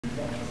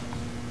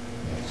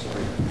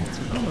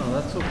Oh,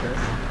 that's okay.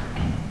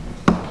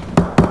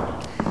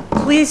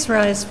 Please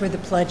rise for the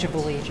Pledge of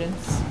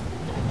Allegiance.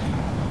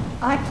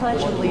 I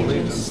pledge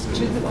allegiance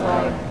to the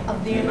flag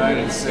of the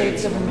United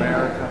States of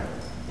America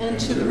and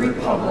to the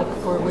republic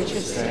for which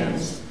it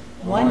stands,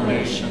 one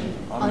nation,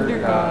 under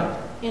God,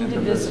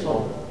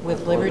 indivisible,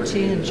 with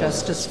liberty and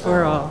justice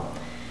for all.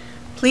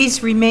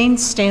 Please remain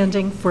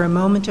standing for a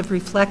moment of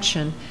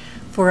reflection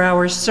for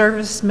our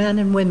servicemen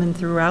and women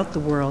throughout the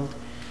world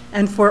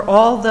and for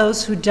all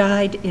those who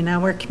died in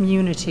our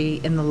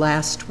community in the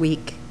last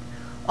week.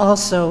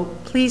 Also,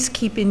 please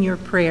keep in your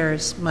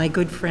prayers my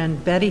good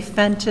friend Betty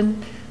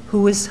Fenton,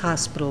 who is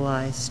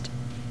hospitalized.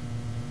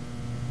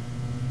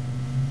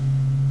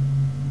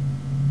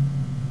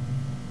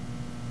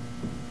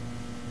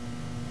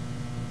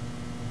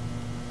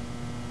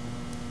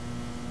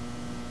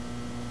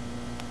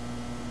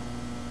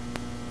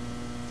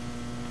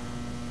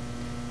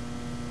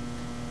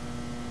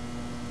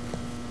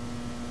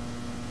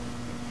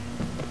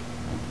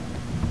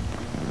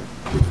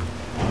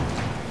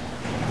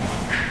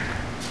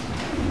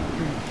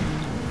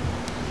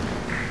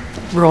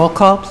 Roll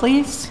call,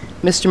 please.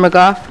 Mr.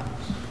 McGough?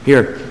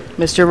 Here.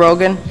 Mr.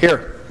 Rogan?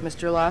 Here.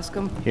 Mr.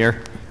 Loscom?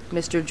 Here.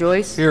 Mr.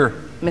 Joyce? Here.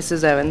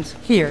 Mrs. Evans?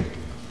 Here.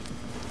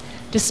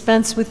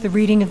 Dispense with the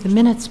reading of the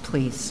minutes,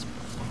 please.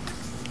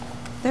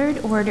 Third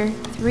order,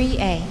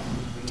 3A,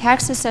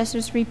 Tax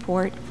Assessor's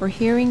Report for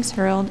hearings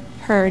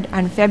heard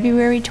on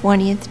February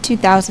 20th,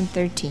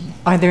 2013.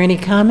 Are there any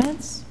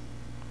comments?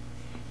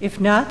 If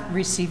not,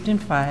 received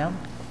and filed.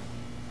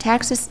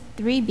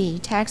 3B,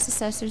 Tax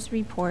Assessor's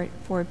Report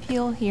for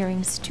appeal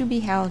hearings to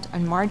be held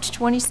on March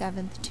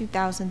 27th,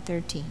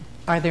 2013.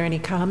 Are there any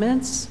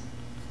comments?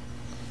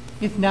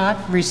 If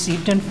not,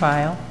 received and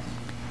filed.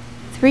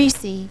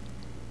 3C,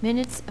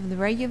 minutes of the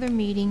regular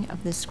meeting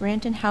of the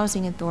Scranton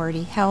Housing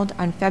Authority held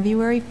on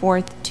February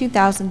 4th,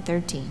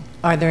 2013.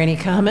 Are there any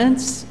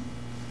comments?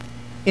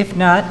 If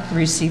not,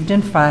 received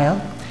and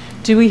filed.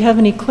 Do we have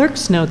any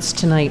clerk's notes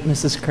tonight,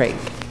 Mrs. Craig?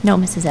 No,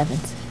 Mrs.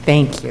 Evans.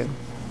 Thank you.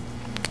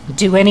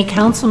 Do any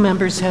council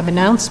members have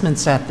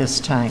announcements at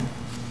this time?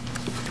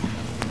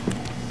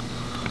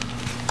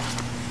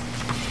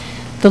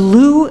 The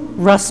Lou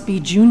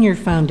Rusby Jr.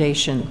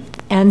 Foundation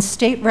and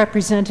State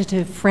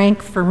Representative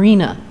Frank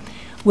Farina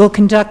will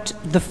conduct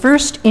the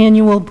first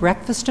annual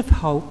Breakfast of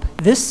Hope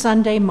this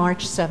Sunday,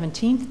 March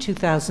 17,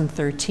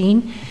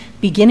 2013,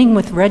 beginning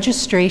with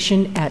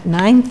registration at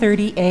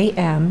 9:30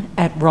 a.m.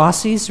 at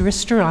Rossi's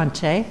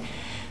Ristorante,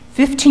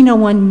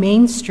 1501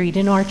 Main Street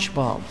in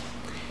Archbald.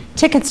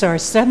 Tickets are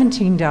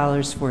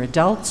 $17 for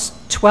adults,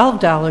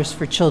 $12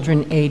 for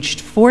children aged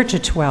 4 to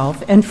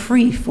 12, and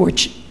free for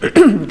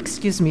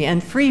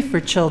and free for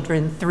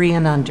children 3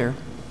 and under.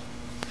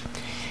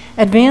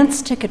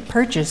 Advance ticket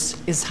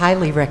purchase is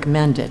highly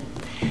recommended.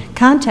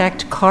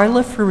 Contact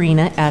Carla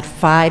Farina at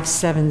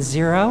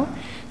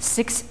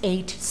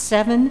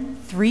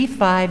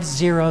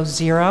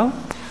 570-687-3500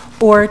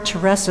 or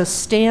Teresa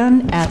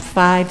Stan at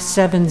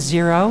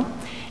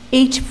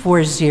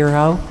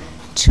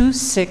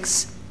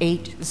 570-840-2680.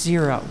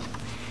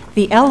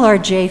 The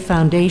LRJ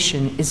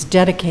Foundation is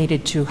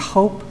dedicated to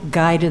hope,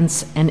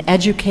 guidance, and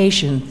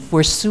education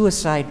for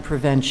suicide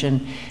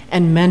prevention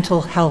and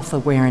mental health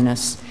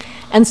awareness,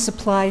 and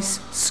supplies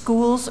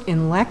schools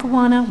in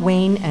Lackawanna,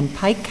 Wayne, and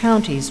Pike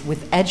counties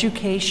with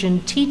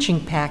education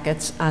teaching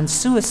packets on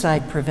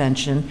suicide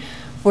prevention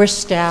for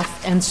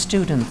staff and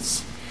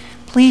students.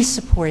 Please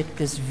support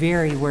this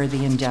very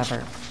worthy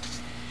endeavor.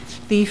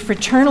 The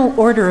Fraternal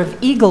Order of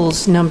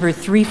Eagles, number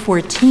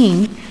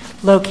 314,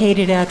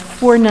 located at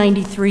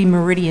 493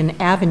 Meridian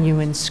Avenue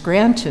in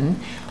Scranton,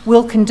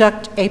 will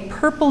conduct a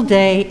Purple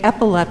Day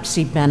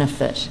Epilepsy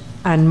Benefit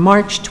on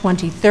March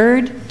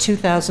 23,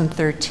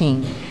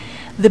 2013.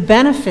 The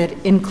benefit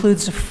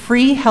includes a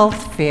free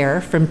health fair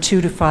from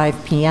 2 to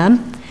 5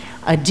 p.m.,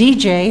 a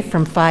DJ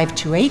from 5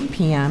 to 8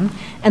 p.m.,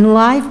 and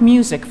live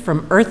music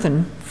from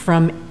Earthen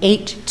from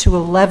 8 to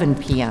 11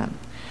 p.m.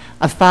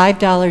 A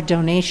 $5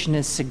 donation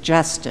is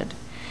suggested.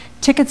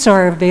 Tickets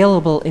are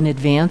available in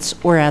advance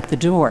or at the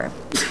door.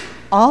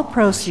 All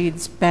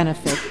proceeds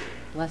benefit,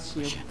 bless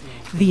you,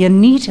 the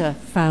Anita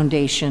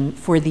Foundation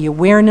for the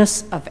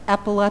Awareness of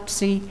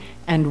Epilepsy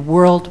and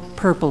World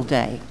Purple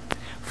Day.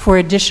 For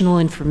additional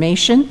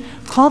information,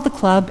 call the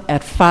club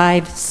at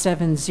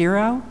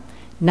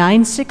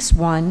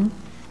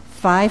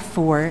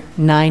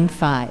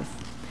 570-961-5495.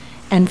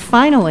 And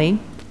finally,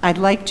 I'd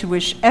like to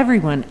wish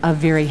everyone a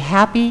very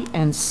happy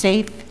and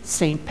safe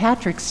St.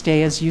 Patrick's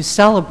Day as you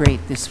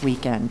celebrate this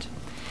weekend.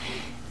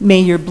 May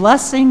your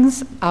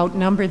blessings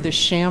outnumber the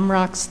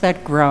shamrocks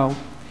that grow,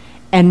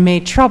 and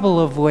may trouble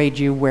avoid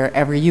you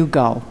wherever you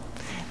go.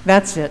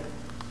 That's it.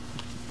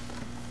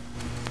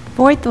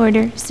 Fourth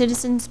order,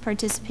 citizens'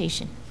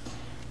 participation.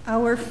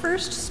 Our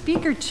first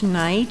speaker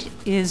tonight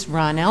is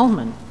Ron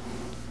Ellman.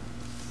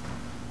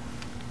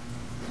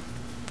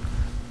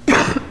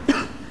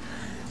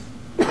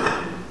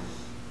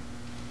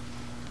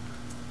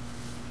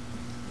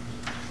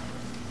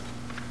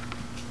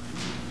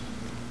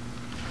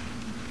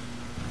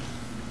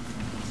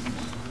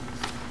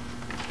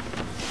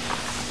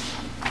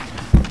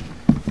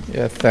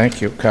 Yeah,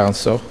 thank you,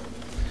 Council.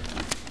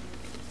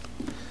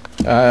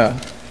 I'll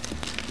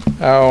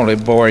only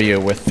bore you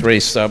with 3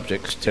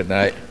 subjects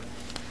tonight.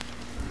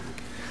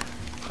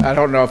 I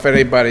don't know if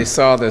anybody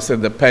saw this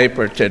in the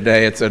paper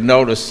today. It's a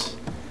notice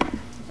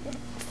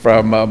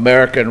from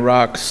American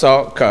Rock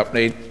Salt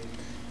Company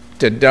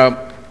to dump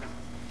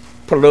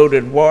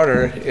polluted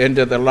water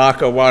into the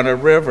Lackawanna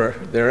River.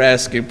 They're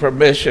asking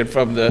permission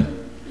from the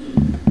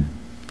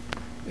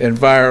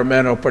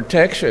Environmental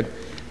Protection.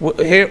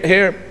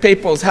 Here,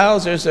 people's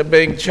houses are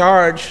being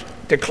charged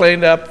to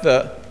clean up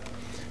the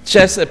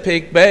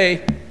Chesapeake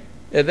Bay,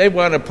 and they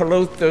want to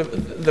pollute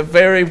the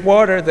very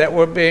water that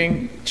we're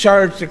being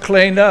charged to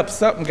clean up.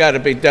 Something got to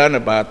be done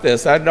about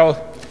this. I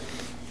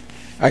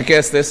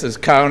guess this is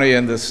county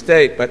and the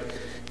state, but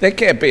they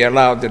can't be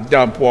allowed to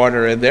dump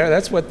water in there.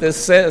 That's what this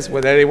says.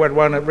 Would anyone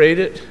want to read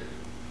it?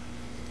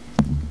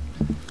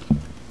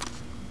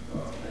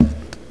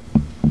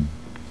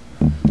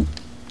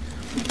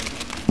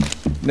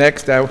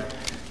 Next,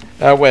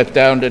 I went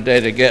down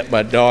today to get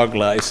my dog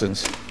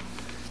license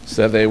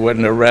so they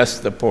wouldn't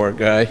arrest the poor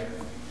guy.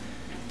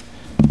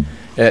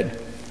 At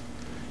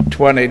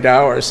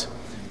 $20,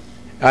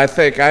 I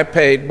think I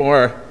paid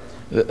more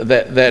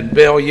than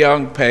Bill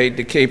Young paid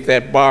to keep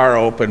that bar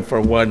open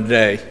for one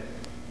day.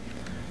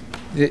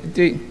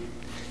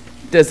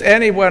 Does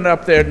anyone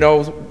up there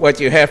know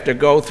what you have to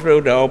go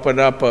through to open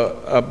up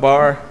a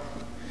bar?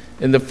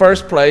 In the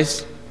first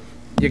place,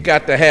 you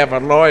got to have a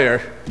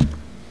lawyer,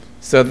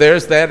 so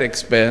there's that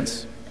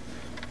expense.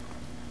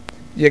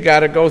 You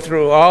got to go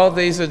through all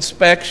these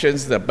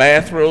inspections, the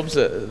bathrooms,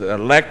 the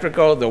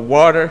electrical, the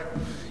water.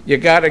 You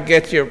got to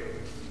get your,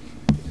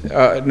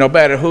 no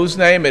matter whose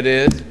name it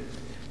is,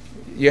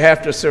 you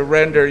have to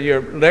surrender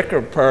your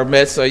liquor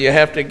permit, so you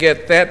have to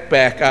get that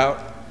back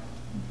out.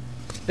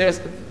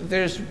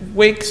 There's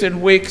weeks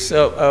and weeks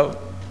of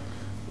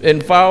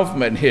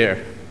involvement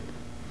here,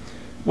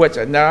 which,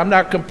 now I'm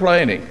not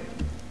complaining.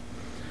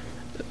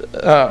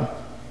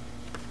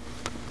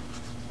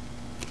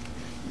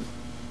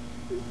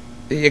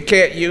 You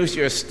can't use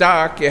your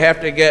stock. You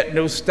have to get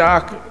new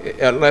stock,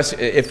 unless,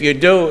 if you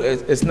do,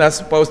 it's not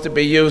supposed to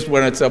be used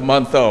when it's a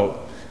month old.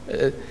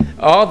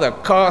 All the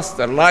costs,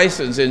 the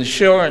license,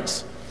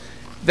 insurance,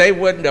 they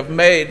wouldn't have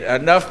made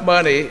enough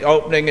money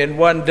opening in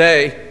one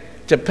day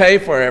to pay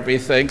for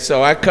everything.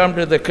 So I come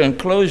to the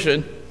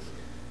conclusion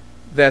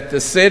that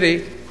the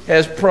city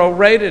has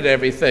prorated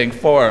everything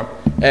for them,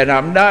 and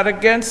I'm not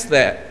against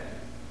that.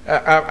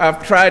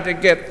 I've tried to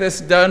get this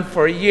done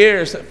for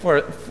years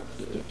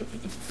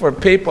for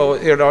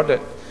people, you know,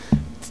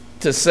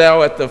 to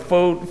sell at the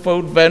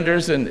food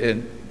vendors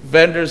and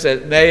vendors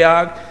at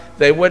NAIOG.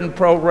 They wouldn't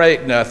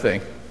prorate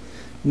nothing.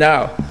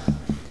 Now,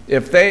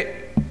 if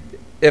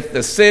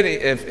the city,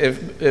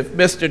 if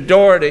Mr.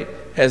 Doherty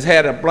has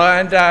had a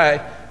blind eye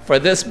for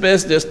this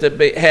business to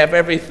have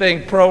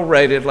everything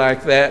prorated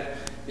like that,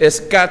 it's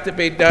got to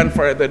be done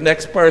for the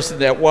next person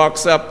that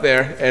walks up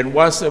there and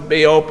wants to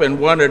be open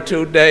 1 or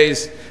 2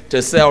 days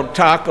to sell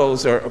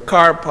tacos or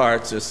car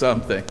parts or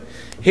something.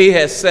 He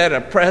has set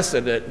a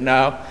precedent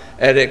now,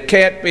 and it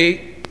can't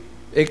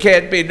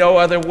be no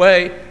other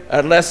way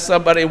unless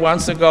somebody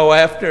wants to go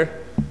after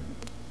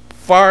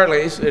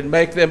Farley's and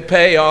make them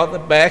pay all the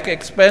back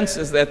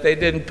expenses that they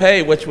didn't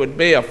pay, which would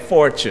be a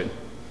fortune.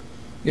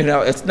 You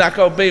know, it's not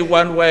going to be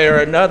one way or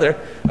another.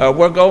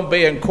 We're going to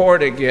be in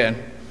court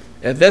again,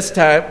 and this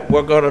time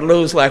we're going to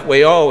lose like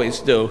we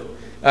always do.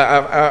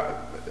 I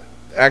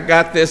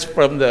got this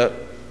from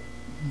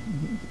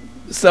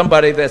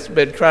somebody that's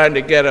been trying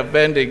to get a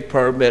vending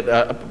permit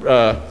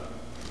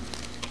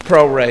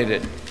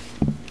prorated.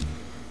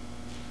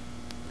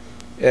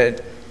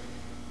 And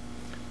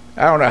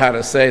I don't know how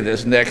to say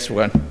this next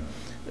one.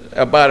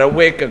 About a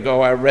week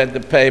ago, I read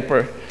the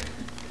paper.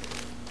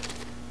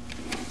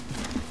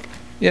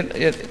 You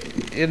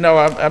know,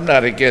 I'm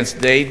not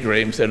against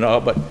daydreams and all,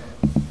 but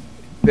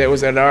there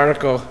was an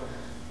article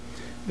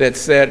that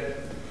said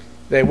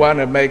they want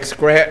to make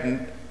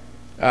Scranton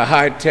a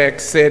high-tech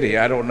city.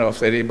 I don't know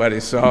if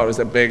anybody saw it. It was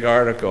a big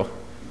article.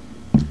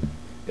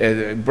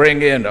 And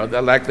bring in,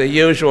 like the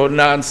usual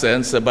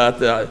nonsense about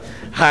the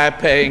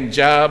high-paying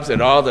jobs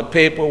and all the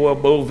people will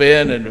move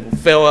in and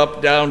fill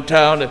up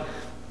downtown.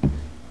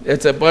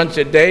 It's a bunch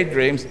of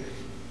daydreams.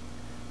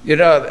 You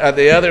know, at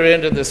the other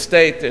end of the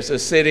state, there's a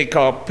city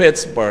called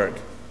Pittsburgh,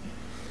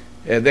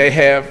 and they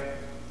have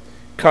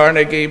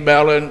Carnegie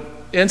Mellon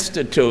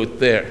Institute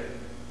there.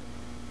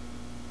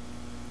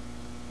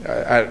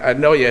 I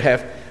know you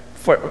have,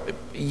 for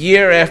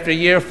year after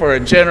year, for a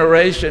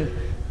generation,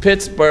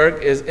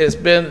 Pittsburgh has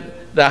been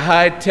the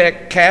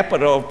high-tech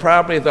capital of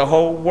probably the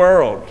whole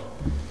world.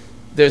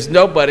 There's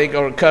nobody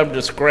going to come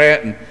to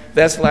Scranton.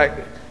 That's like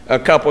a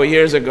couple of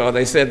years ago,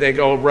 they said they're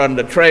going to run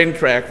the train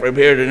track from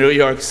here to New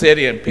York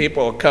City and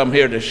people will come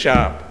here to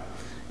shop.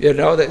 You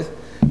know,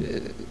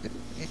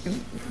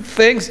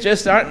 things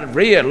just aren't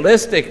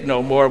realistic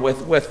no more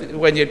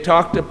when you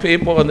talk to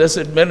people in this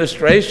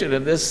administration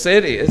in this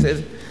city.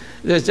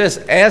 There's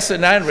just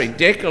asinine,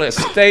 ridiculous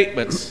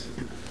statements.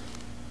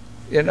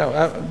 You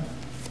know,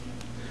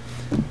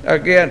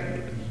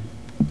 Again,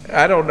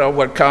 I don't know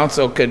what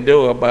council can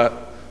do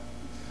about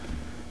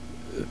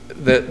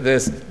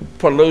this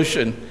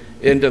pollution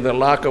into the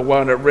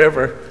Lackawanna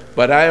River,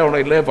 but I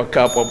only live a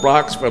couple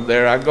blocks from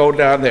there. I go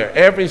down there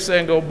every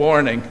single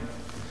morning,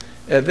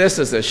 and this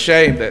is a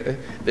shame that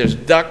there's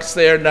ducks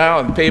there now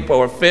and people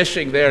are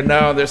fishing there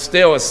now. There's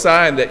still a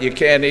sign that you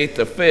can't eat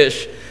the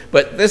fish,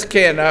 but this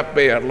cannot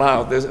be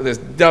allowed. This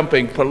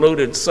dumping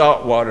polluted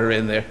salt water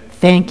in there.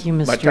 Thank you,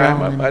 My Mr.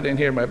 time Allen. up. I didn't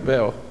hear my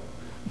bell.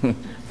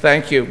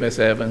 Thank you, Ms.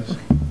 Evans.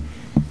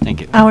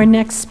 Thank you. Our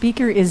next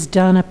speaker is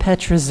Donna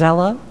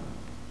Petrozello.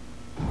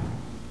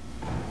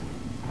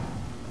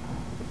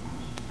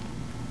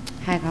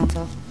 Hi,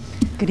 Council.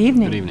 Good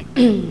evening. Good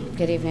evening.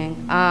 Good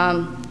evening.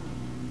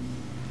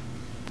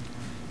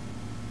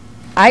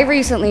 I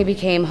recently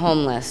became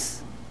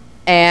homeless,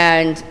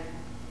 and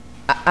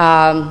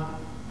I'm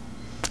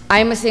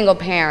a single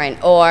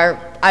parent, or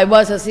I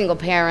was a single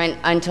parent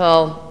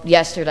until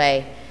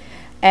yesterday.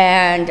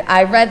 And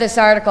I read this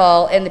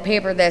article in the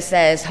paper that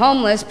says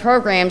homeless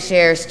program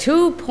shares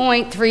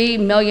 $2.3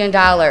 million.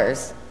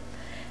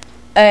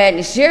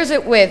 And shares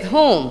it with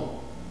whom?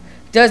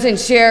 Doesn't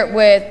share it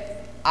with,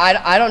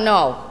 I don't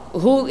know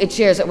who it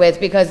shares it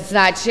with, because it's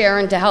not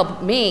sharing to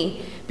help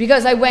me,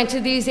 because I went to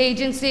these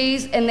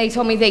agencies and they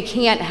told me they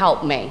can't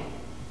help me.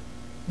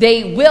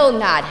 They will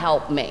not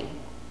help me.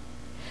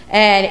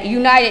 And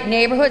United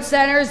Neighborhood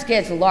Centers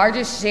gets the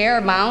largest share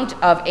amount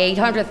of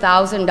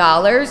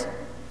 $800,000.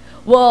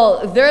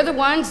 Well, they're the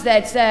ones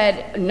that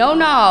said,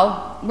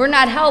 no, we're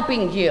not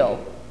helping you.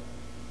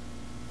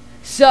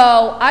 So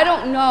I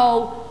don't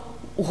know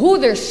who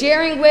they're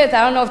sharing with.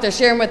 I don't know if they're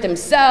sharing with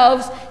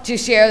themselves to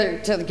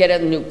get a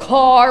new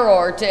car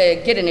or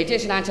to get an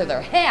addition onto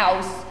their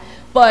house,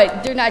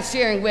 but they're not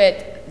sharing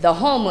with the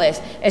homeless,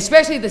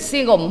 especially the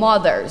single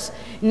mothers.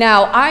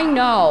 Now, I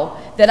know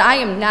that I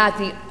am not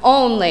the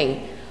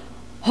only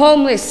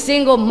homeless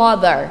single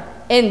mother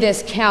in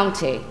this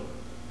county.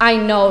 I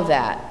know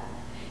that.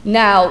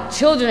 Now,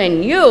 children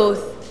and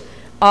youth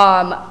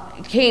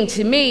came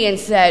to me and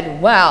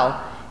said,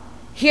 well,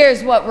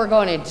 here's what we're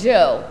going to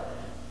do.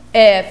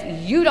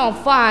 If you don't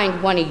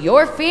find one of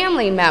your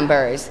family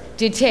members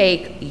to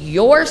take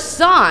your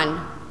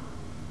son,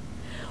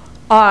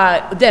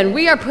 then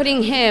we are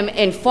putting him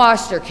in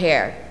foster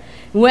care.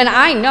 When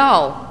I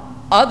know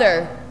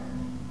other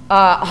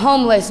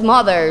homeless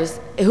mothers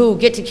who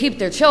get to keep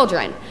their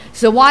children,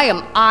 so why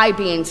am I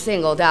being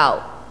singled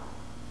out?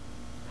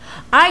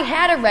 I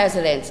had a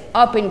residence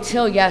up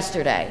until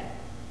yesterday,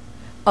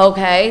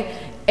 okay?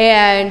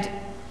 And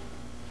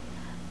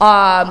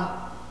I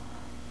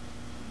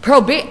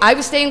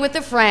was staying with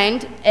a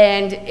friend,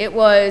 and it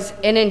was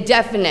an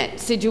indefinite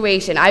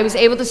situation. I was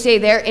able to stay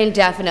there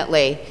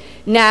indefinitely.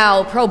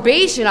 Now,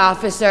 probation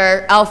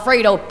officer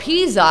Alfredo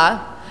Pisa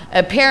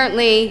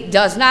apparently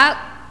does not,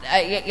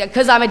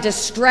 because I'm a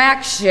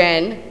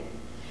distraction,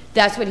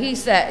 that's what he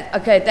said.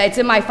 Okay, it's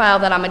in my file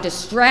that I'm a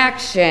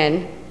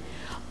distraction.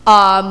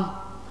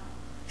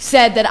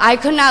 Said that I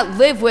could not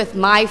live with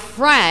my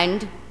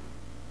friend,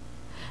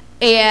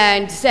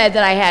 and said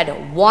that I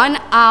had 1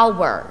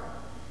 hour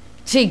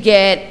to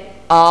get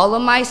all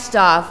of my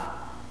stuff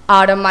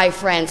out of my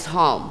friend's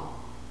home.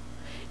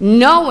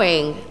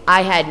 Knowing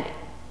that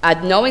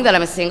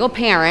I'm a single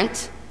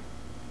parent,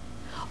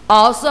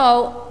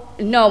 also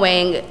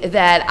knowing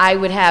that I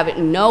would have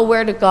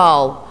nowhere to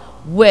go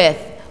with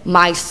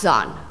my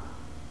son.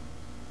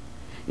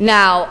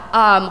 Now,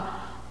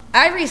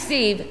 I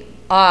receive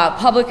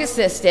public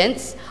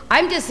assistance.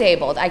 I'm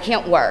disabled. I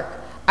can't work.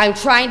 I'm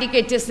trying to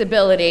get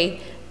disability,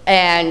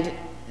 and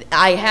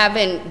I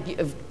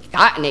haven't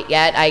gotten it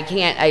yet.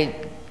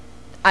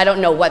 I don't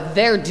know what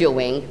they're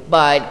doing,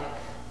 but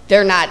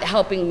they're not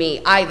helping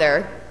me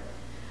either.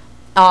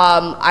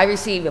 I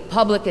receive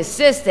public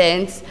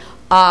assistance.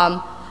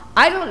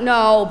 I don't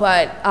know,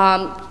 but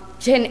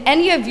can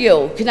any of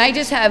you, can I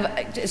just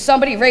have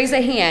somebody raise a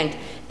hand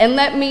and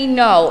let me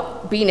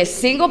know, being a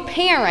single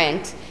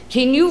parent,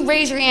 can you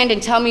raise your hand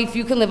and tell me if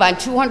you can live on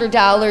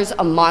 $200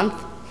 a month?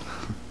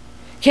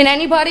 Can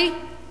anybody?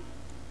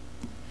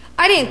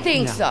 I didn't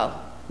think so.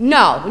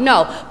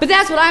 No. But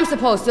that's what I'm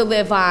supposed to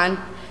live on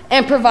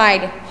and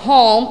provide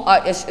home,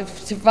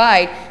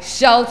 provide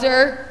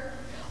shelter,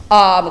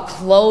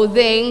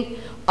 clothing,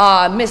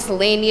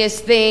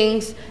 miscellaneous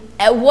things,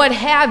 what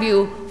have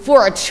you,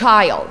 for a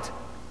child.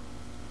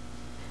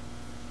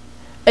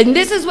 And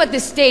this is what the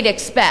state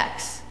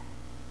expects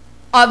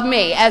of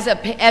me as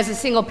a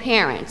single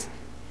parent,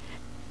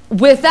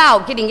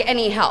 without getting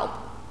any help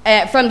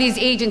from these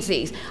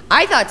agencies.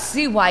 I thought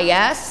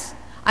CYS,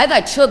 I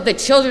thought the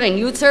Children and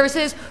Youth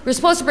Services were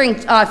supposed to bring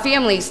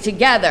families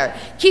together,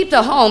 keep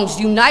the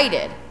homes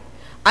united.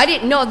 I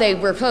didn't know they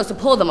were supposed to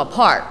pull them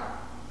apart.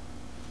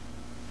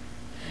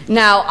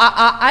 Now,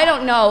 I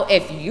don't know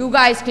if you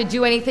guys could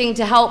do anything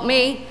to help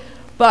me,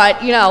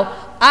 but, you know,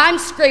 I'm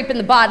scraping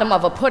the bottom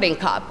of a pudding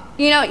cup.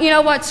 You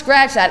know what?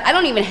 Scratch that. I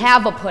don't even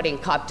have a pudding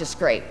cup to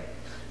scrape.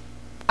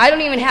 I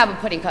don't even have a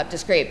pudding cup to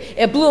scrape.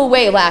 It blew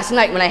away last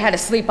night when I had to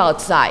sleep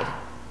outside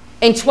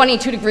in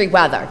 22-degree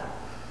weather.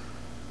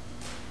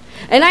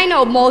 And I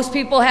know most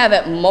people have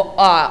it,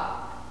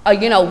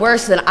 you know,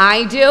 worse than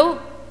I do.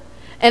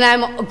 And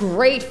I'm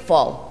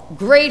grateful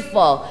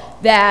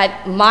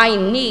that my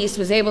niece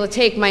was able to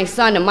take my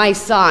son, and my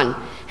son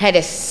had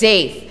a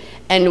safe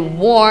and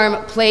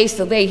warm place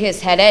to lay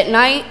his head at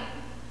night.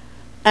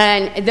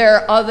 And there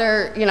are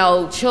other, you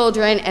know,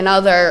 children and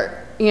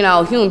other, you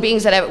know, human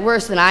beings that have it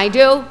worse than I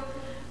do.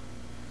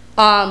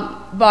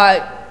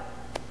 But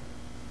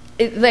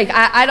like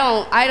I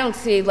don't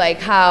see like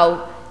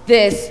how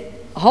this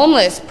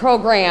homeless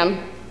program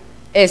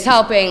is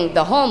helping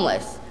the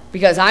homeless,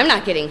 because I'm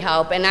not getting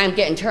help and I'm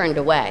getting turned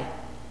away.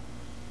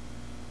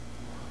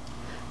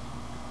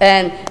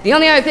 And the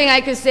only other thing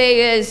I could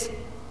say is,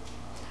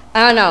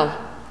 I don't know,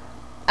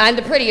 I'm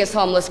the prettiest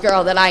homeless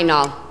girl that I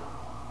know.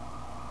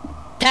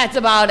 That's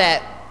about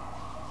it.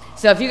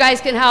 So if you guys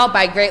can help,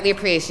 I greatly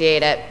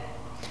appreciate it.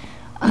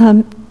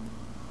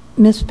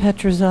 Ms.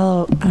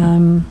 Petrozello,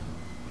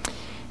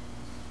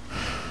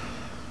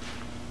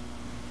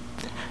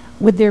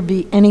 would there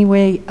be any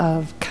way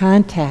of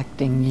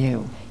contacting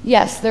you?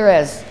 Yes,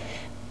 there is.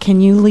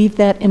 Can you leave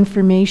that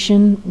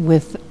information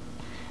with?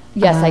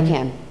 Yes, I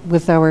can.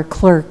 With our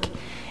clerk.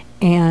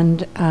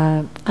 And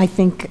I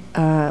think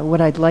what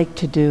I'd like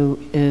to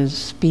do is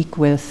speak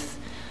with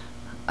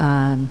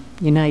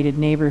United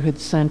Neighborhood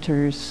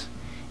Centers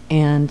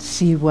and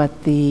see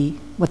what the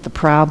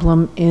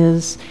problem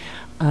is.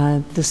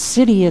 The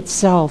city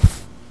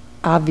itself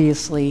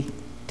obviously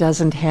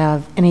doesn't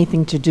have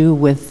anything to do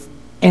with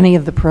any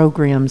of the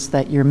programs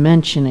that you're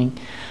mentioning.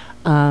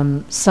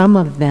 Some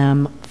of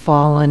them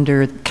fall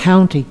under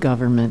county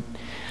government.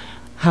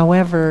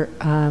 However,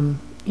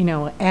 you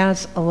know,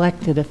 as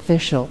elected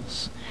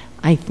officials,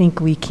 I think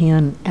we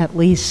can at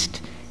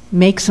least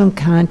make some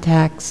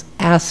contacts,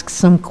 ask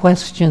some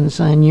questions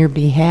on your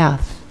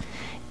behalf,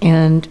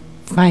 and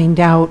find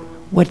out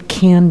what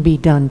can be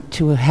done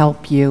to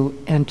help you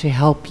and to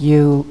help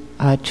you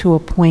to a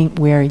point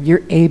where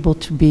you're able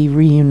to be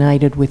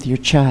reunited with your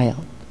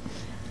child.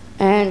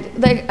 And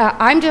like,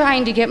 I'm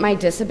trying to get my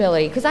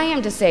disability, because I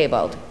am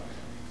disabled,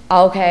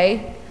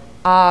 okay?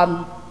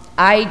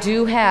 I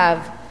do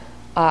have,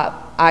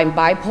 I'm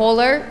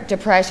bipolar,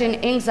 depression,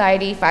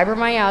 anxiety,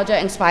 fibromyalgia,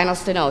 and spinal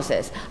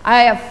stenosis.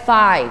 I have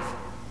 5,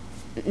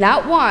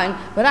 not 1,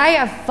 but I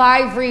have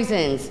 5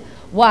 reasons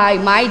why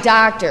my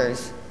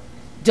doctors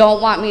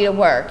don't want me to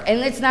work. And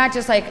it's not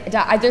just like,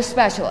 they're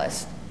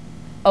specialists,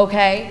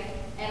 okay?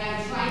 And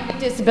I'm trying to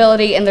get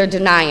disability and they're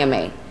denying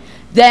me.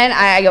 Then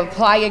I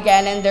apply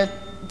again and they're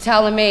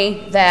telling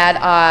me that,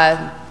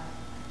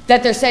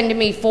 that they're sending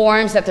me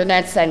forms that they're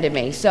not sending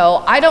me.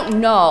 So I don't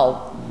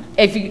know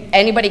if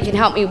anybody can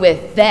help me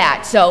with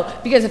that. So,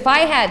 because if I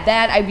had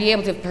that, I'd be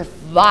able to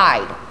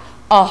provide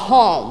a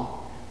home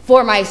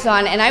for my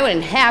son, and I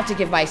wouldn't have to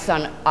give my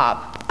son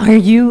up. Are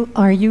you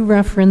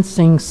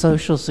referencing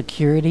Social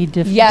Security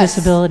Yes.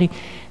 disability?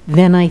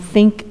 Then I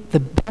think the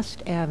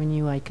best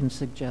avenue I can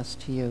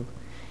suggest to you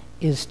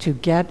is to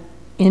get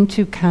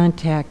into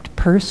contact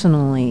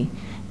personally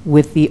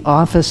with the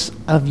office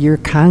of your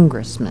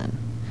congressman.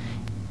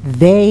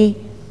 They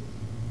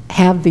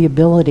have the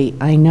ability,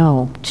 I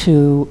know,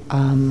 to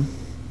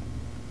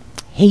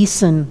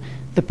hasten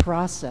the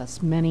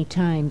process many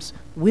times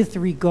with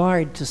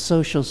regard to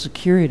Social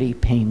Security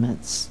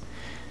payments.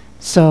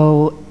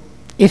 So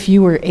if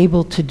you were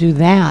able to do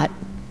that,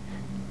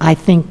 I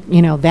think,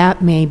 you know,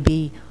 that may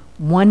be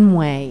one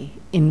way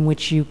in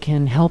which you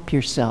can help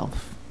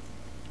yourself.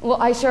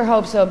 Well, I sure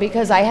hope so,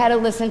 because I had to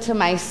listen to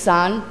my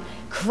son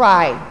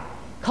cry,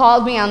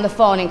 called me on the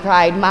phone and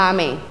cried,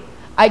 "Mommy,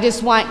 I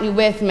just want you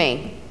with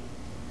me.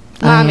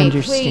 Mommy,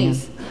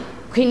 please,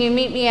 can you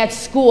meet me at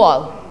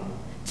school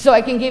so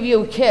I can give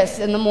you a kiss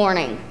in the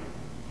morning?"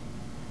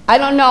 I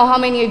don't know how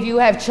many of you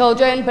have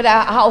children, but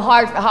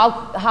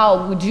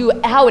how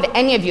would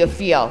any of you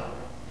feel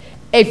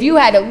if you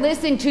had to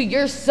listen to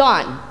your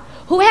son,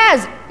 who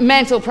has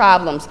mental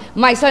problems?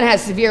 My son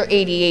has severe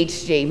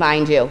ADHD,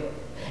 mind you,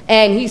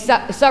 and he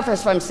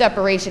suffers from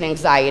separation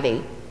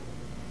anxiety,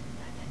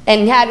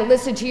 and had to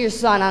listen to your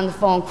son on the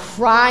phone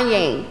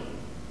crying,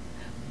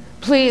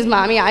 "Please,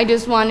 Mommy, I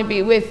just want to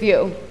be with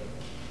you.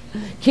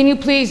 Can you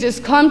please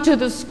just come to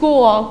the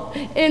school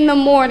in the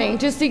morning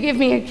just to give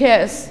me a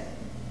kiss?"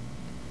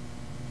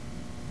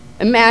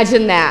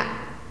 Imagine that.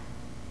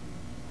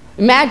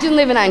 Imagine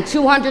living on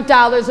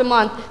 $200 a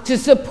month to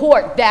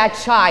support that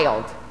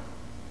child.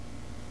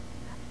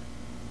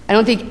 I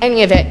don't think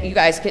any of it you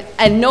guys can,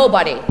 and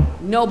nobody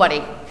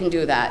can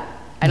do that.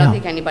 I don't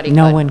think anybody could.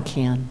 No one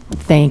can.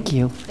 Thank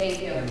you.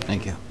 Thank you.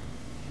 Thank you.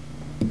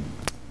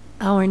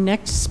 Our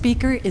next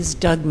speaker is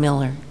Doug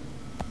Miller.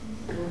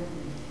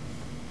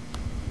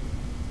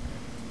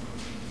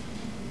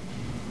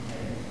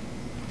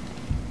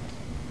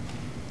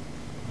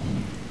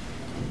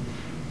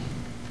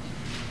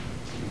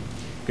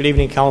 Good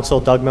evening, Council.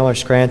 Doug Miller,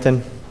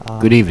 Scranton.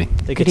 Good evening.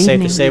 I think Good it's safe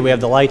evening. to say we have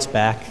the lights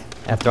back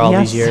after all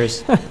these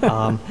years.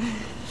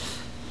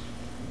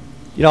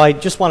 You know, I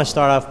just want to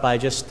start off by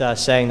just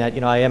saying that,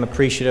 you know, I am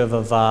appreciative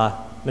of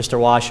Mr.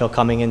 Washoe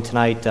coming in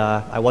tonight.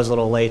 I was a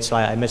little late, so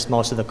I missed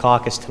most of the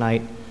caucus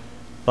tonight.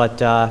 But,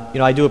 you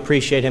know, I do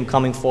appreciate him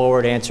coming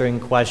forward, answering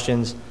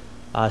questions.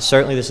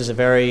 Certainly this is a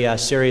very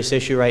serious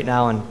issue right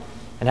now and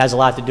has a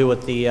lot to do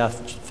with the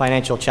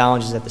financial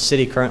challenges that the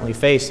city currently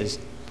faces.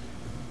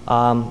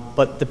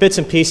 But the bits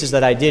and pieces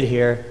that I did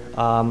hear, you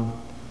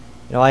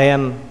know, I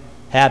am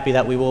happy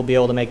that we will be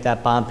able to make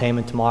that bond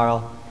payment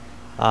tomorrow.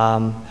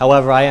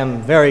 However, I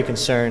am very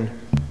concerned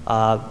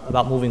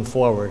about moving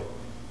forward.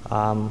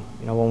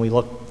 You know, when we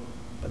look,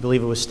 I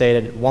believe it was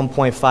stated,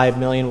 $1.5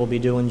 million will be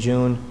due in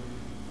June,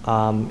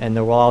 and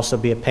there will also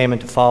be a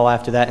payment to follow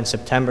after that in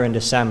September and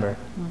December.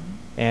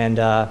 And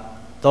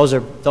those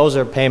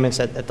are payments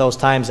at those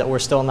times that we're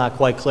still not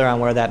quite clear on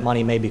where that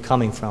money may be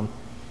coming from.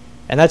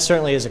 And that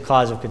certainly is a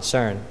cause of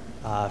concern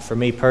for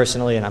me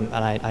personally, and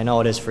I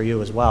know it is for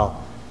you as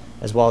well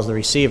as the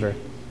receiver.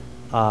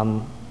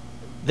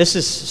 This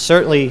is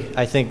certainly,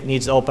 I think,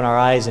 needs to open our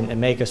eyes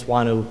and make us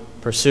want to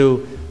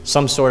pursue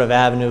some sort of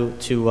avenue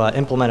to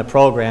implement a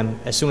program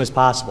as soon as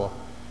possible.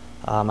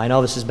 I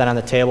know this has been on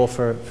the table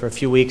for a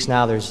few weeks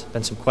now. There's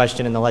been some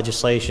question in the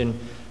legislation.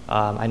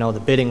 I know the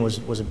bidding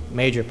was a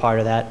major part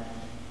of that.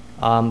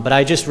 But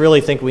I just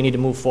really think we need to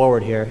move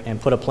forward here and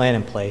put a plan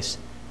in place.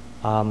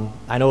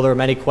 I know there are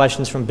many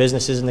questions from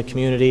businesses in the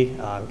community,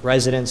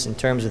 residents in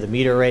terms of the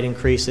meter rate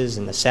increases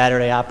and the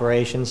Saturday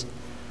operations.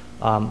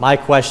 My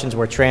questions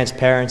were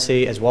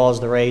transparency as well as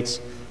the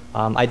rates.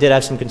 I did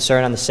have some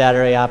concern on the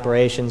Saturday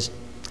operations.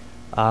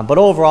 But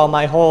overall,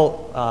 my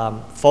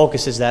whole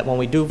focus is that when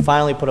we do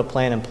finally put a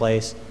plan in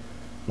place,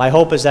 my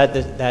hope is that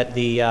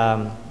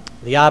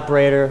the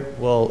operator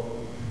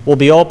will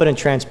be open and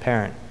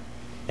transparent,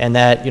 and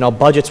that, you know,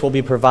 budgets will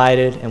be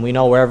provided and we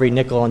know where every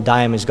nickel and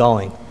dime is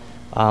going.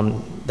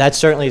 That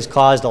certainly has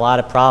caused a lot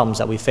of problems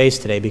that we face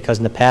today, because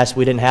in the past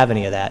we didn't have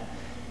any of that,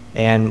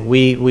 and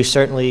we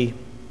certainly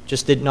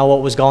just didn't know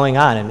what was going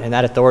on, and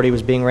that authority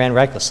was being ran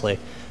recklessly.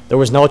 There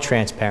was no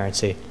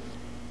transparency,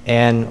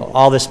 and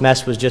all this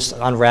mess was just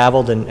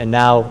unraveled, and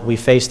now we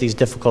face these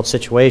difficult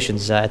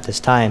situations at this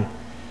time.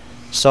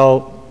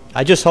 So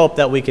I just hope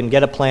that we can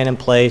get a plan in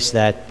place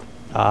that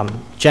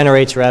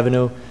generates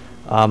revenue.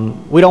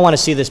 We don't want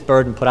to see this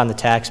burden put on the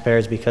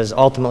taxpayers, because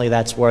ultimately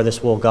that's where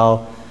this will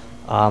go.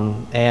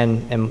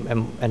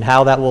 And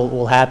how that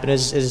will happen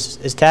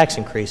is tax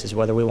increases,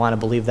 whether we want to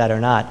believe that or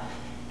not.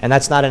 And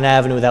that's not an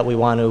avenue that we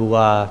want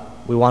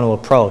to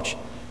approach.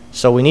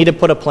 So we need to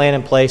put a plan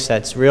in place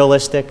that's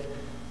realistic,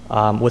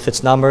 with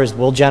its numbers,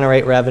 will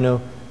generate revenue,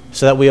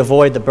 so that we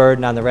avoid the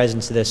burden on the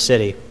residents of this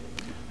city.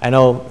 I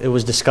know it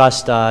was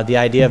discussed, the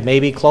idea of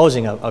maybe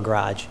closing a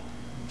garage,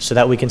 so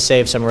that we can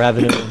save some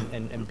revenue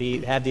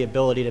and have the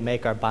ability to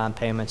make our bond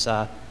payments.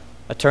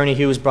 Attorney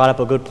Hughes brought up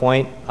a good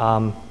point.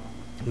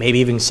 Maybe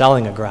even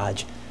selling a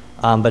garage.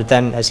 But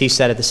then, as he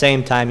said, at the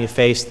same time, you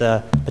face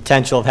the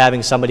potential of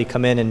having somebody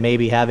come in and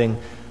maybe having,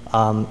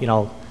 you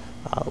know,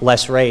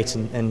 less rates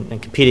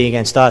and competing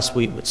against us.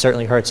 It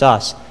certainly hurts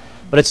us.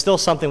 But it's still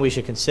something we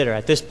should consider.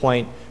 At this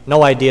point,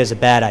 no idea is a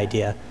bad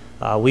idea.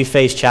 We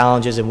face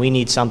challenges, and we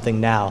need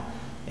something now.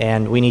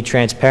 And we need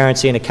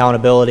transparency and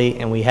accountability,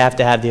 and we have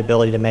to have the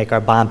ability to make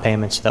our bond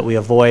payments so that we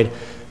avoid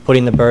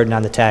putting the burden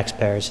on the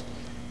taxpayers.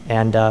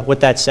 And with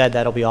that said,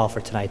 that'll be all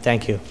for tonight.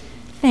 Thank you.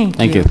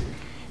 Thank you.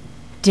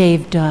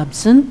 Dave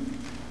Dobson.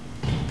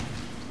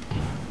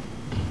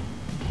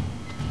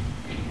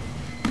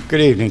 Good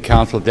evening,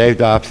 Council. Dave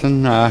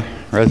Dobson,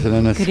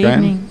 resident of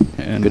Scranton. Good evening.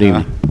 And, Good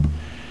evening.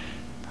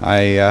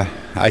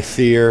 I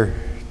see you're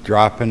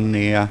dropping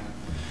the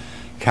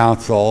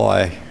council.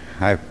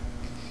 I'm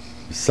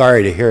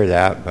sorry to hear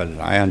that, but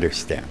I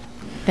understand.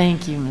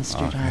 Thank you,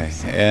 Mr. Okay.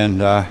 Dobson.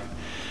 And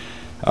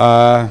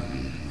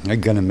I'm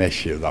going to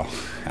miss you, though,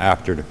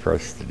 after the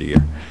first of the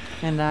year.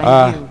 And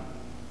I do.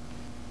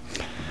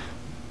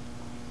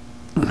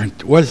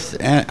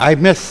 I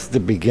missed the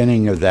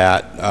beginning of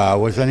that.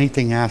 Was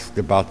anything asked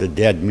about the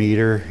dead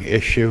meter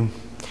issue?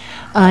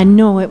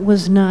 No, it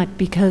was not,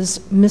 because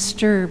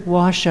Mr.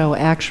 Washoe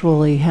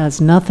actually has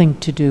nothing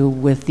to do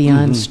with the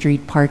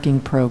on-street parking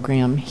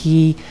program.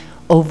 He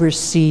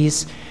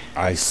oversees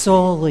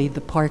solely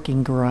the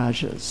parking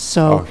garages.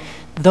 So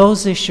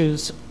those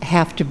issues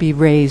have to be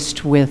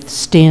raised with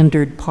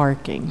standard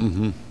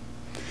parking.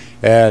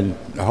 And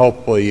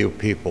hopefully you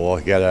people will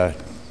get a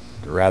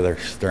rather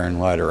stern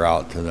letter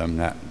out to them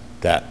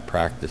that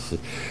practices,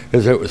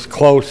 because it was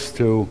close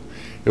to,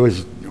 it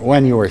was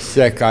when you were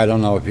sick. I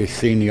don't know if you've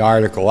seen the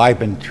article. I've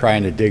been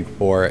trying to dig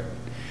for it,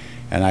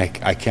 and I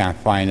can't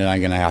find it. I'm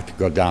going to have to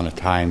go down to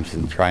Times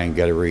and try and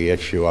get a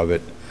reissue of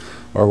it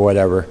or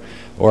whatever,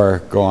 or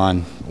go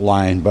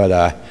online.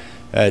 But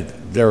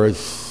there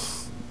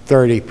was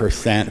 30%,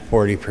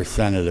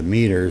 40% of the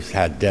meters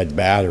had dead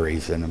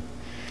batteries in them.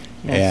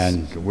 Yes.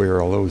 And we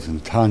were losing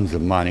tons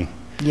of money.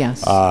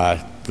 Yes.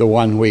 The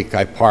one week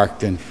I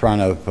parked in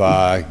front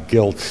of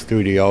Guild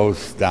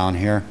Studios down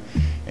here,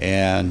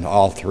 and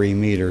all 3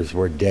 meters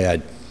were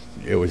dead.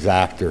 It was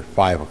after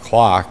 5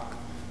 o'clock,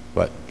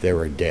 but they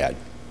were dead.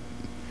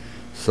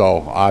 So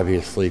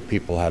obviously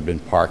people have been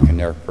parking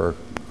there for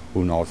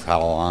who knows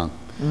how long.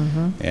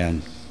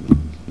 and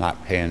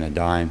not paying a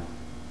dime.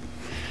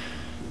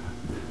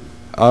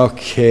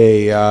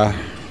 Okay,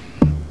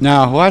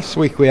 now last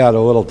week we had a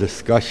little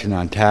discussion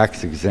on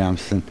tax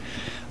exempts, and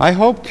I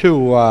hope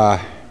to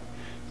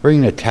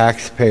bring the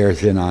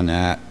taxpayers in on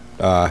that,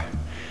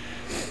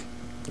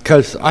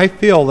 because I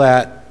feel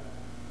that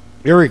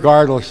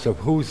irregardless of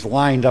who's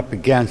lined up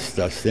against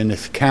us in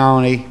this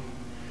county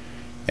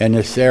and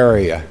this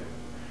area,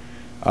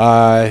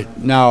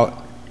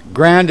 now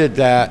granted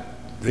that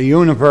the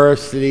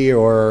university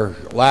or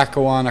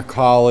Lackawanna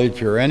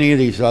College or any of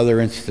these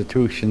other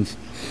institutions,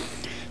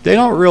 they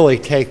don't really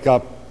take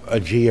up a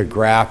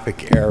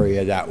geographic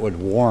area that would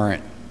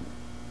warrant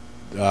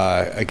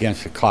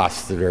against the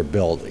cost of their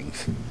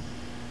buildings.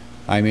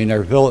 I mean,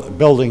 their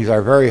buildings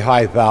are very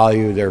high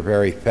value, they're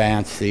very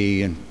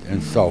fancy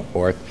and so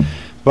forth.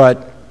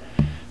 But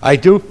I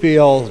do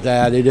feel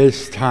that it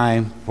is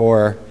time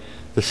for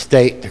the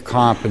state to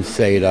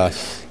compensate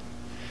us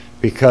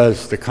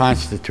because the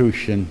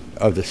Constitution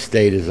of the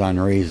state is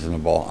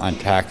unreasonable on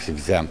tax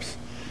exempts.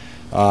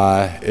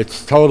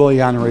 It's totally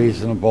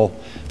unreasonable.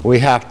 We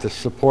have to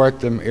support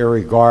them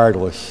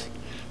irregardless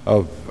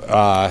of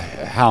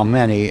how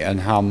many and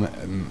how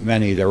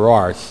many there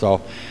are.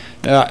 So,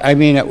 I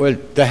mean,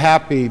 the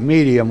happy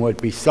medium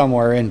would be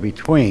somewhere in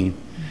between.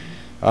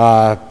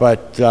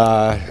 But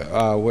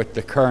with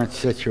the current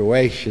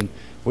situation,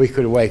 we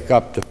could wake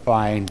up to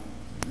find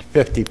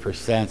 50%,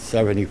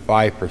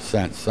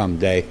 75%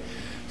 someday.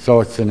 So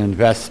it's an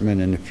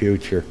investment in the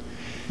future.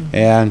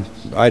 And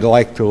I'd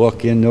like to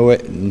look into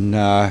it, and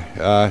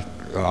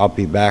I'll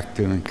be back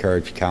to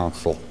encourage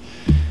council,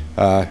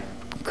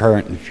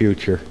 current and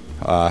future,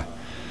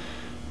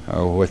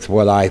 with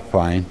what I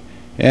find.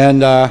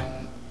 And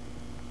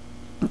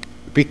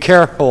be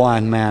careful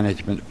on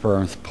management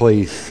firms,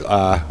 please,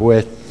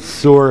 with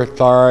sewer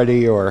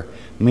authority or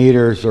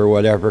meters or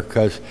whatever,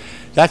 because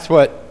that's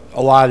what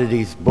a lot of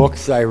these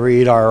books I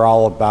read are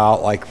all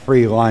about, like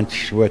Free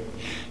Lunch with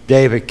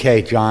David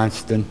K.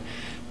 Johnston.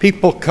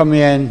 People come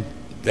in,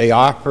 they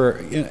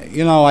offer,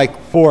 you know, like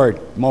Ford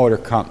Motor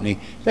Company,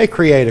 they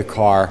create a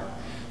car,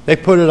 they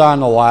put it on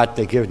the lot,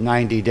 they give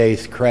 90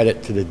 days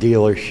credit to the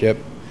dealership,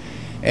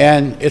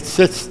 and it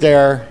sits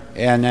there,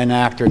 and then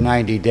after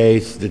 90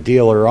 days, the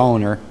dealer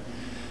owner,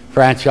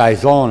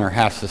 franchise owner,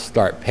 has to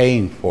start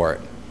paying for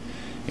it.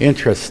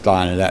 Interest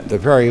on it at the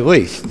very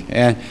least.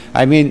 And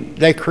I mean,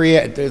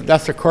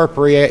 that's a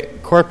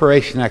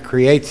corporation that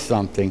creates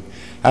something,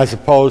 as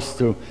opposed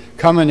to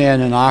coming in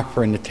and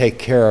offering to take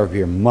care of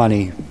your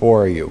money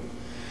for you.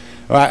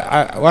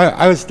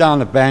 I was down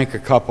the bank a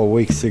couple of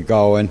weeks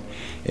ago, and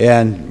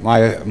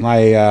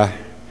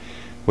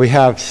we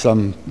have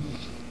some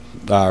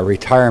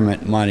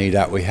retirement money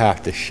that we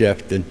have to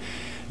shift, and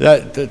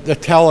the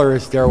teller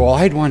is there, well,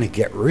 I'd want to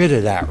get rid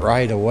of that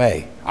right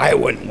away. I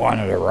wouldn't want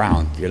it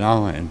around, you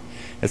know, and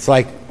it's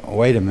like,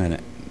 wait a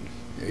minute,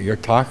 you're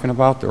talking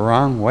about the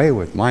wrong way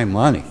with my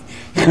money,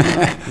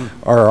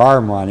 or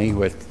our money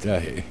with,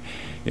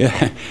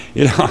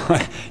 you know,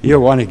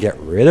 you want to get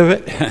rid of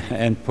it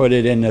and put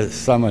it into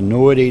some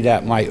annuity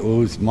that might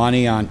lose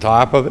money on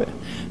top of it?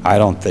 I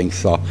don't think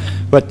so.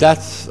 But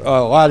that's, a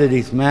lot of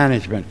these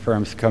management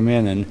firms come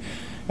in, and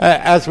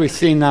as we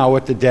see now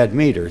with the dead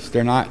meters,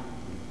 they're not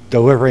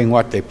delivering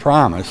what they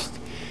promised,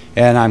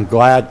 and I'm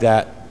glad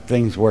that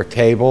things were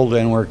tabled,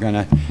 and we're going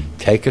to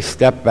take a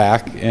step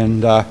back,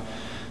 and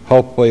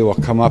hopefully we'll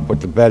come up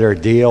with a better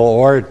deal,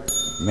 or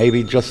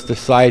maybe just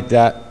decide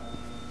that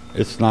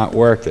it's not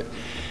worth it.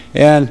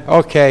 And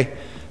okay,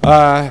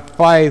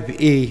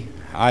 5E,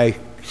 I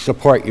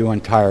support you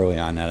entirely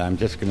on that. I'm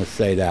just going to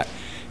say that.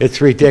 It's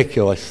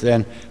ridiculous.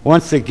 And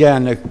once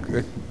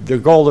again, the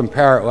golden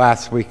parrot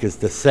last week is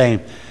the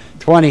same.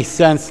 20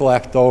 cents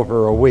left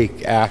over a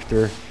week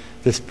after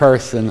this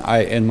person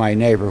in my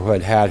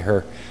neighborhood had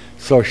her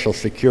Social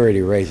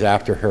Security raise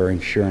after her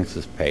insurance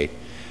is paid.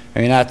 I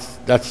mean,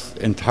 that's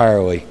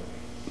entirely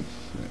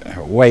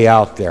way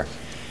out there.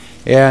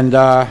 And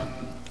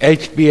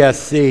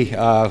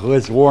HBSC,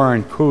 Liz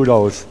Warren,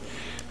 kudos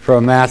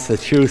from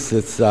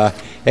Massachusetts.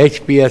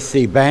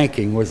 HBSC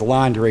Banking was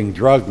laundering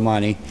drug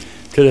money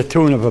to the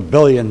tune of $1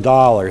 billion,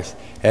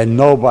 and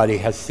nobody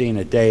has seen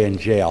a day in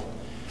jail.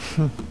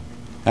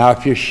 Now,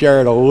 if you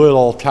shared a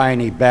little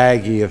tiny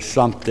baggie of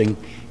something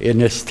in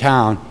this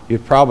town,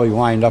 you'd probably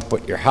wind up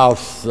with your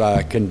house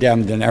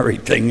condemned and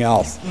everything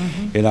else,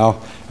 you know.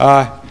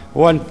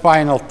 One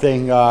final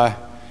thing,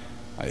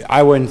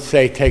 I wouldn't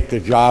say take the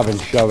job and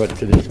shove it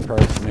to this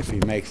person if he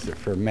makes it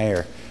for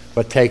mayor,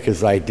 but take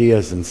his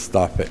ideas and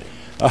stuff it.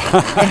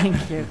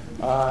 Thank you.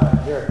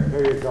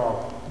 Here you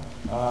go.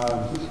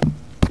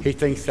 He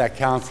thinks that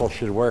council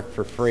should work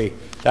for free.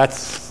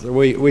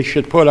 We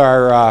should put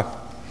our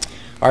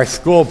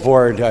school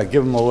board,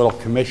 give them a little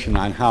commission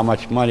on how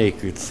much money it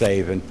could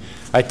save, and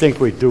I think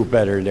we'd do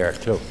better there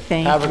too.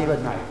 Thank Have you. a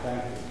good night.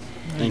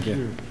 Thank you. Thank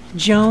you.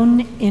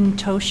 Joan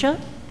Intosha.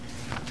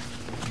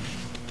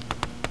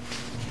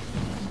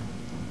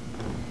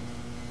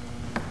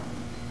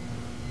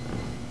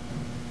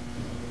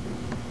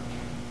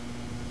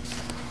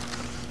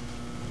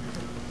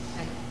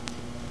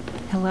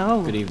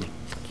 Hello. Good evening.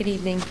 Good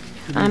evening.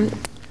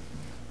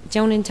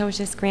 Joan and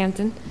Tosha,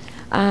 Scranton.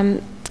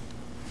 The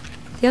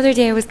other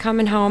day I was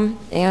coming home,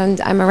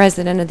 and I'm a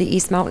resident of the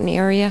East Mountain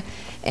area,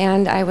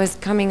 and I was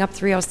coming up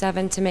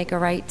 307 to make a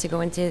right to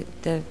go into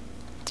the,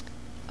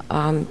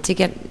 to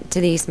get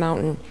to the East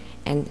Mountain,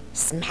 and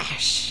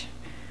smash!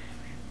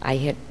 I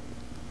hit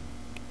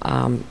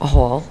a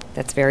hole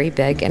that's very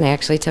big, and I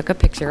actually took a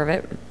picture of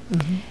it.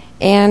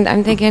 And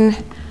I'm thinking,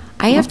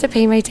 I have to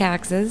pay my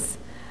taxes.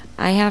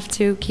 I have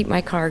to keep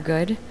my car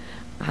good.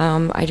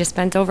 I just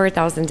spent over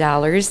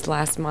 $1,000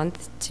 last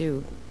month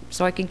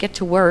so I could get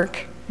to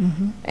work.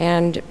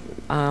 And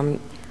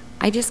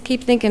I just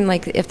keep thinking,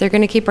 like, if they're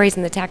going to keep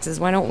raising the taxes,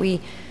 why don't we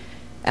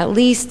at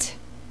least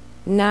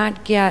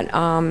not get,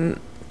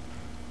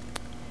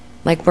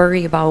 like,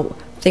 worry about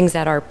things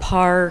that are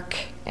park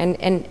and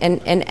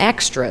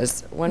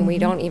extras when we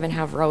don't even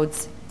have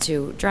roads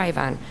to drive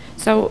on.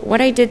 So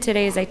what I did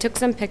today is I took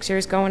some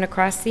pictures going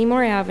across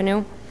Seymour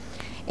Avenue,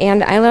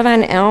 and I live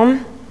on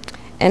Elm,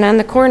 and on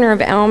the corner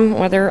of Elm,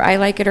 whether I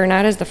like it or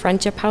not, is the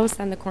Friendship House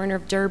on the corner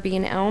of Derby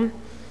and Elm.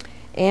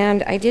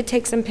 And I did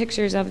take some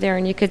pictures of there,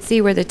 and you could see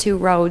where the two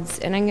roads,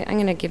 and I'm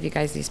going to give you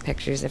guys these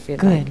pictures if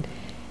you'd like,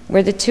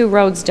 where the two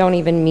roads don't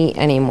even meet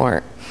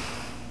anymore.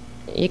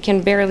 You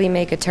can barely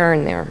make a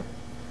turn there.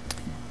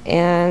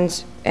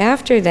 And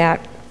after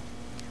that,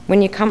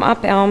 when you come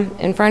up Elm,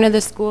 in front of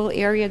the school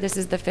area, this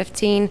is the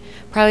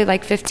probably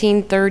like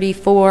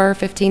 1534,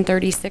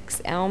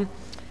 1536 Elm.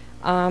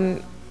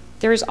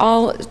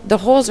 The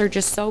holes are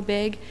just so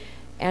big,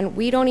 and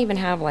we don't even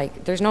have,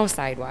 like, there's no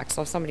sidewalk,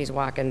 so if somebody's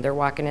walking, they're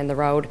walking in the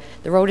road.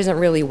 The road isn't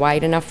really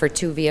wide enough for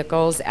two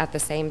vehicles at the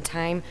same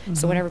time,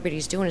 so what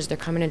everybody's doing is they're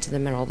coming into the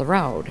middle of the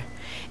road.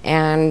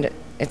 And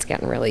it's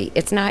getting really,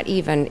 it's not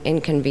even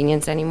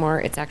inconvenience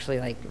anymore, it's actually,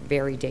 like,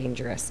 very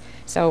dangerous.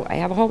 So I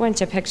have a whole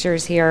bunch of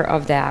pictures here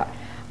of that.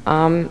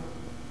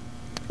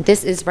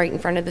 This is right in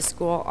front of the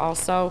school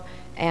also,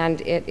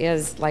 and it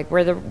is like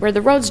where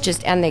the roads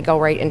just end, they go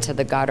right into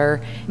the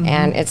gutter,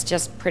 and it's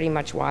just pretty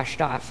much washed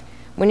off.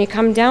 When you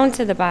come down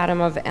to the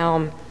bottom of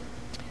Elm,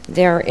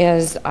 there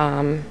is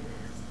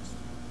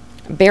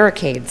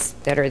barricades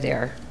that are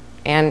there,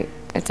 and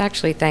it's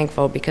actually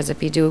thankful, because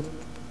if you do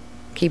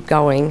keep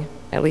going,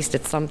 at least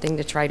it's something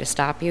to try to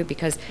stop you,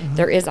 because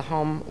there is a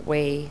home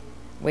way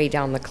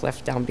down the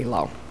cliff down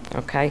below.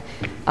 Okay,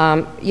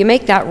 you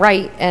make that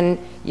right, and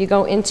you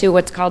go into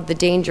what's called the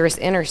dangerous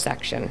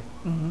intersection.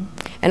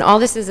 And all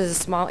this is a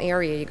small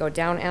area. You go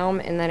down Elm,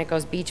 and then it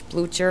goes Beach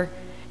Blucher,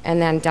 and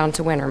then down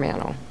to Winter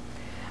Manor.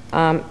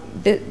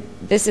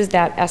 This is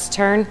that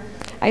S-turn.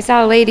 I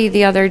saw a lady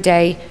the other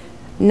day,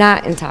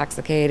 not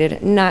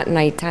intoxicated, not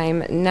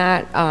nighttime,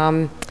 not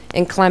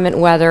inclement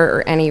weather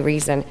or any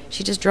reason.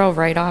 She just drove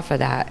right off of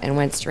that and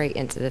went straight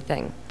into the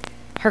thing.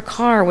 Her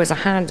car was a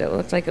Honda. It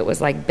looked like it was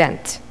like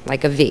bent,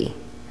 like a V.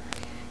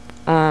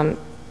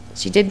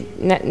 She did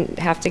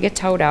have to get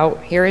towed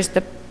out. Here is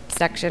the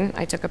section.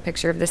 I took a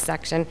picture of this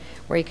section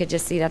where you could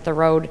just see that the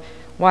road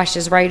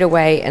washes right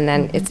away, and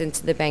then it's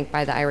into the bank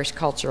by the Irish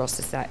Cultural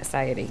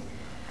Society.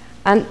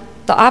 On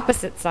the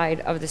opposite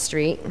side of the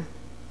street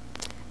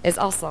is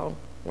also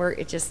where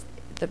it just,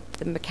 the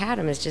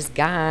macadam is just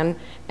gone,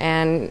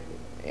 and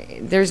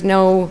there's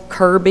no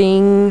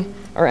curbing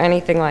or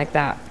anything like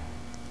that.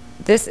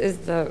 This is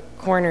the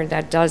corner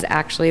that does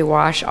actually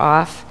wash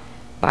off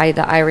by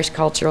the Irish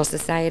Cultural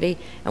Society.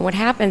 And what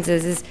happens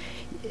is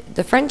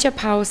the Friendship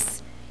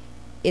House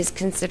is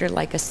considered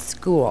like a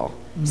school.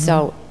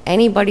 So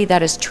anybody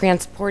that is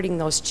transporting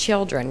those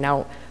children,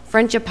 now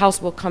Friendship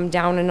House will come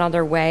down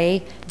another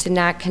way to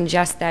not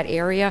congest that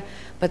area,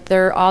 but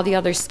all the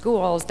other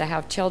schools that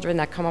have children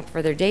that come up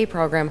for their day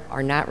program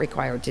are not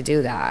required to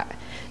do that.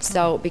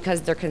 So,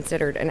 because they're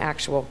considered an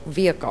actual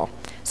vehicle.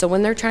 So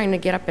when they're trying to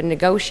get up and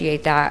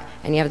negotiate that,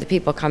 and you have the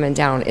people coming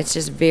down, it's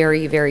just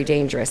very, very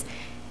dangerous.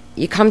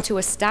 You come to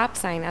a stop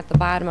sign at the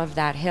bottom of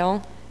that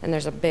hill, and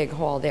there's a big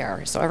hole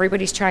there. So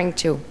everybody's trying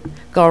to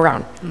go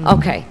around.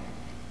 Okay,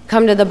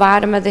 come to the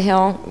bottom of the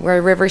hill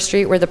where River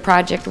Street, where the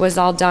project was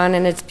all done,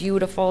 and it's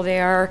beautiful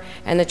there,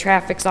 and the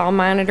traffic's all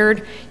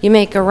monitored. You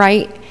make a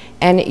right,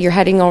 and you're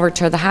heading over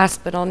to the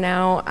hospital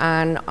now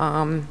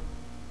on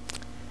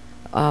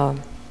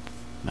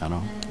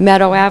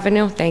Meadow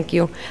Avenue. Thank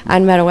you.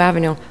 On Meadow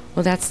Avenue.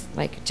 Well, that's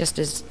like just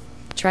as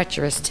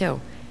treacherous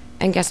too.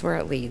 And guess where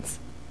it leads?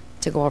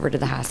 To go over to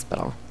the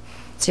hospital,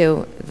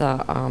 to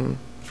the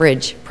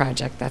bridge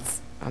project. That's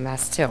a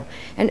mess too.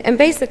 And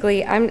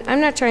basically, I'm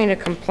not trying to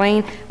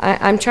complain.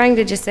 I'm trying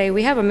to just say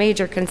we have a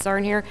major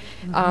concern here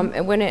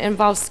when it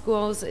involves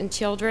schools and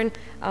children.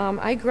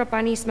 I grew up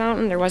on East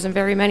Mountain. There wasn't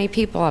very many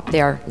people up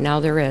there. Now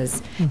there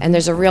is. And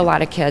there's a real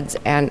lot of kids.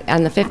 And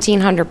on the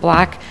 1500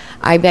 block,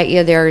 I bet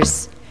you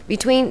there's,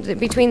 between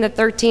the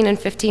 13 and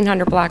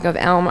 1500 block of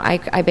Elm, I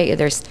bet you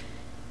there's,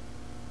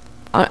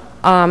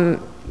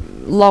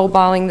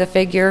 lowballing the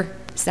figure,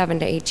 7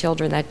 to 8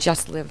 children that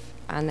just live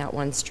on that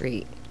one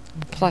street,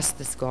 plus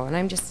the school. And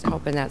I'm just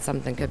hoping that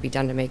something could be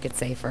done to make it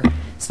safer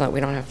so that we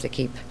don't have to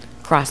keep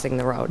crossing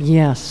the road.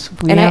 Yes,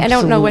 we and absolutely I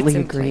don't know what's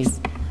in agree. place.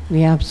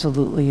 We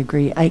absolutely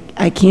agree.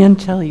 I can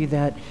tell you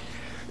that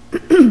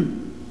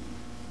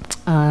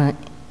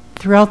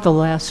throughout the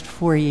last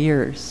 4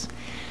 years,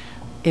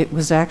 it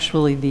was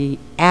actually the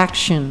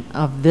action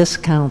of this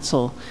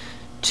council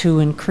to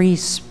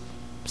increase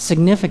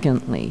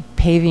significantly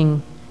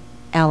paving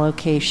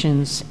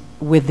allocations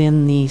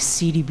within the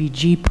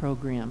CDBG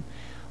program.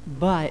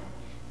 But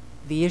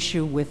the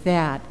issue with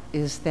that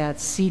is that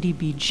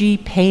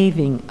CDBG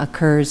paving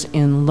occurs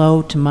in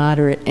low to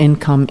moderate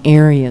income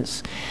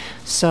areas.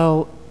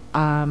 So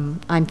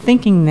I'm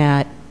thinking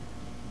that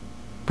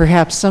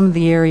perhaps some of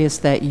the areas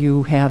that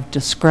you have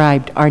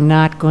described are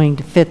not going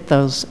to fit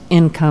those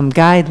income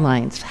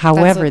guidelines.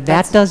 However,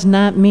 that does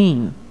not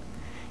mean,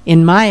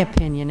 in my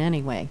opinion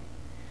anyway,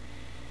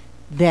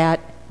 that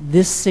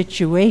this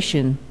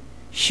situation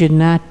should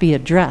not be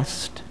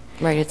addressed.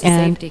 Right, it's a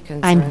And safety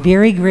concern. I'm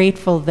very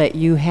grateful that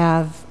you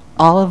have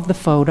all of the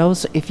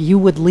photos. If you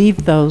would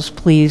leave those,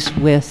 please,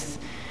 with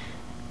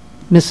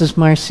Mrs.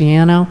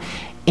 Marciano,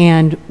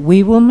 and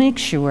we will make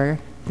sure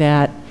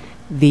that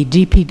the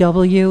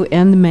DPW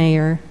and the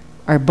mayor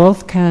are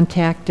both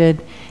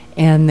contacted,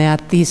 and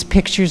that these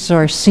pictures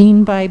are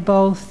seen by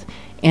both,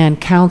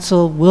 and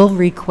council will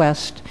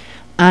request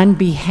on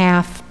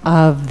behalf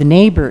of the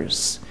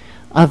neighbors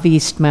of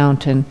East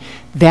Mountain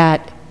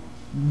that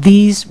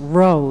these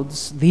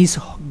roads, these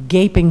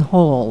gaping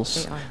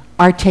holes,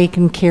 are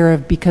taken care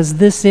of, because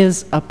this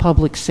is a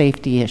public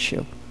safety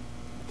issue.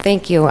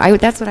 Thank you.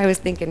 That's what I was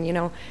thinking. You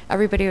know,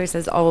 everybody always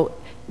says, oh,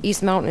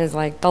 East Mountain is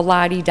like the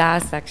la-di-da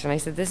section. I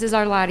said, this is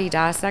our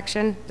la-di-da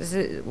section. This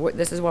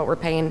is what we're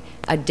paying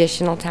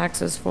additional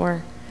taxes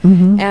for.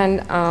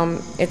 And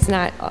it's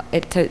not,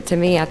 to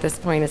me at this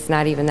point, it's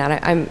not even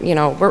that.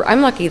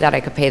 I'm lucky that I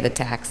could pay the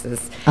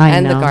taxes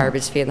and the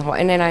garbage fee and the whole,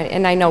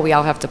 and I know we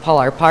all have to pull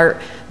our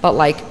part, but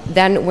like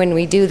then when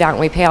we do that and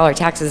we pay all our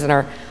taxes and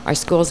our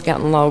school's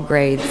getting low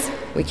grades,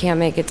 we can't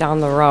make it down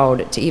the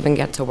road to even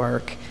get to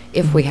work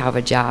if we have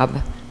a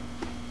job.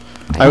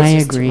 I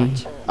agree.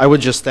 I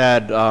would just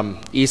add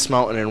East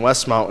Mountain and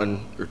West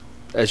Mountain,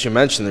 as you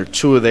mentioned, they're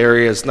two of the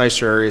areas,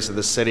 nicer areas of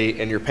the city,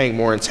 and you're paying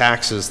more in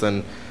taxes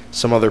than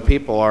some other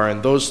people are,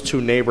 and those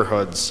two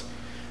neighborhoods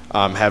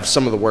have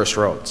some of the worst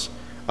roads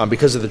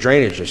because of the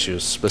drainage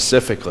issues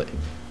specifically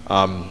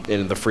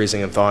in the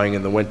freezing and thawing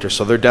in the winter.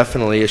 So they're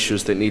definitely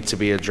issues that need to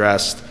be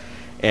addressed.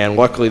 And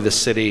luckily the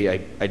city,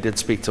 I did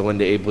speak to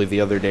Linda Abley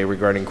the other day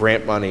regarding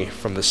grant money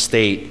from the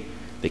state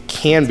that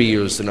can be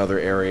used in other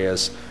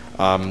areas.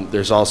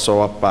 There's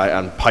also up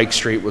on Pike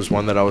Street was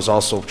one that I was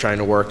also trying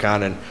to work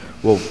on, and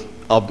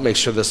I'll make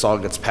sure this all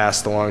gets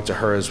passed along to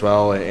her as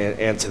well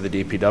and to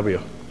the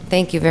DPW.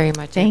 Thank you very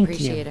much. Thank I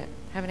appreciate you. it.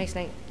 Have a nice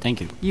night. Thank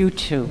you. You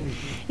too.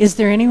 Is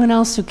there anyone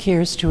else who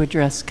cares to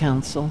address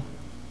council?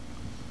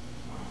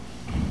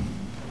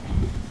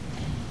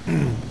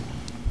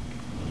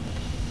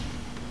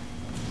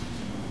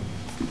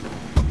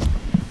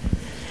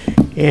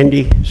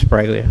 Andy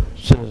Spraglia,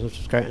 citizen of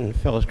Scranton,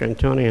 fellow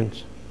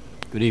Scrantonians.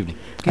 Good evening.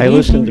 I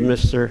listened to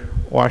Mr.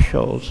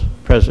 Washow's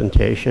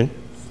presentation,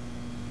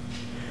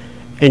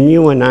 and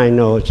you and I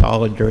know it's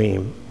all a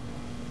dream.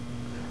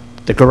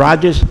 The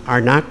garages are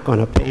not going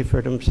to pay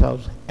for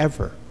themselves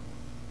ever.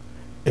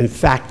 In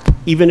fact,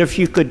 even if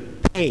you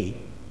could pay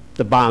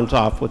the bonds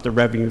off with the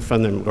revenue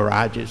from them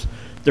garages,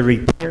 the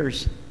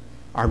repairs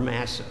are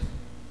massive.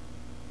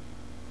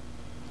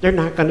 They're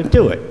not going to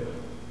do it.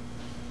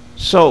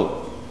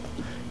 So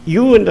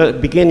you in the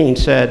beginning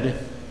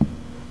said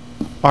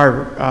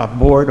our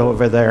board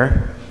over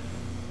there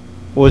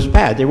was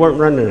bad. They weren't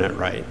running it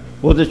right.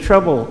 Well, the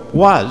trouble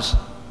was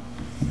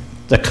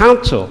the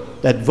council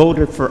that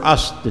voted for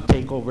us to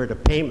take over the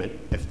payment,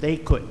 if they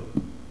couldn't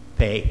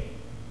pay,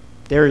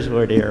 there's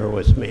where the error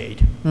was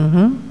made.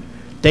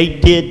 They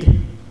did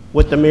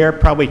what the mayor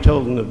probably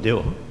told them to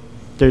do.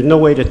 There's no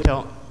way to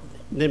tell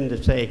them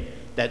to say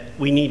that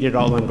we needed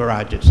all them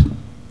garages.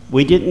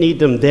 We didn't need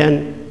them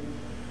then,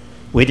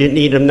 we didn't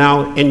need them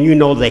now, and you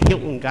know the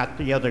Hilton got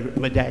the other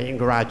Medallion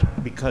garage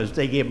because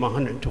they gave them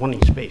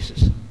 120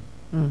 spaces,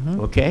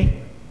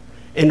 okay?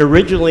 And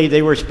originally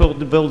they were supposed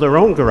to build their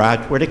own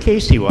garage where the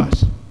Casey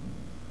was.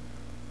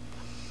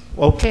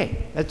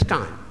 Okay, that's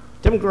gone.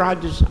 Them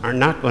garages are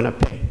not going to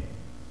pay.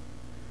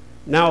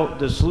 Now,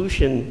 the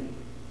solution,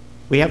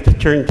 we have to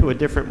turn to a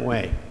different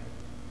way.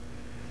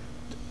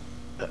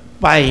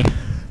 By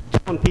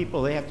telling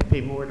people they have to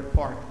pay more to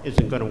park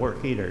isn't going to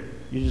work either.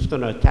 You're just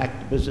going to attack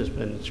the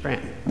businessmen in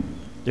Scranton.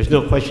 There's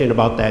no question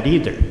about that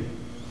either.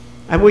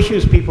 I wish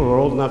these people were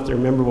old enough to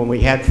remember when we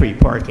had free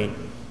parking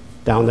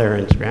down there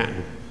in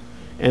Scranton.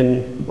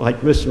 And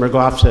like Mr.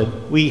 McGough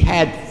said, we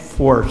had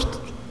forced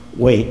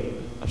wait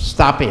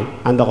stopping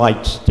on the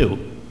lights too.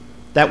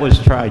 That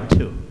was tried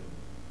too.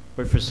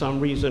 But for some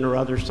reason or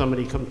other,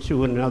 somebody come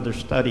to another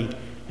study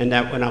and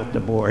that went out the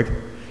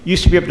board.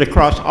 Used to be able to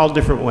cross all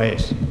different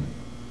ways.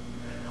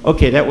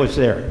 Okay, that was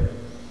there.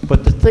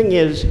 But the thing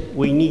is,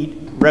 we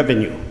need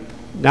revenue.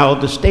 Now,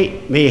 the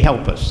state may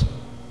help us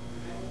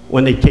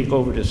when they take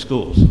over the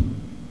schools.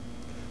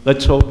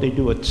 Let's hope they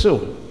do it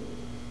soon.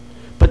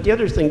 But the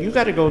other thing, you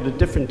got to go to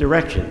different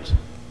directions.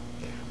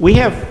 We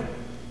have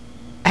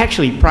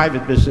actually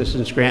private business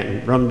in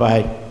Scranton run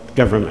by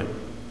government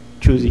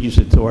through these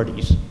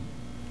authorities.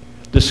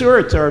 The sewer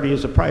authority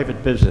is a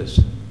private business,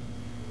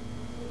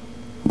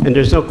 and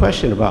there's no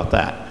question about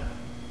that.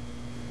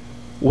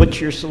 What's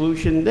your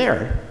solution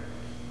there?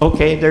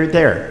 Okay, they're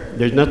there.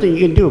 There's nothing you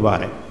can do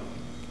about it.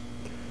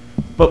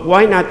 But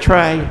why not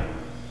try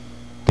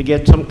to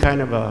get some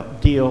kind of a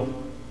deal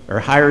or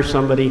hire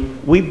somebody?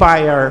 We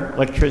buy our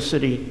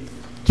electricity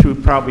through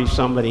probably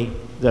somebody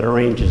that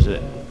arranges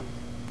it.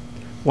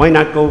 Why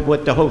not go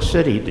with the whole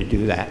city to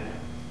do that?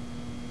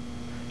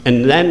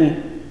 And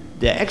then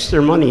the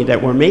extra money that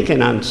we're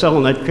making on selling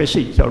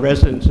electricity to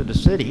residents of the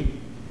city,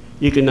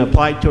 you can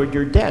apply toward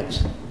your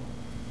debts.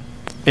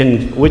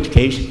 In which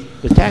case,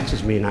 the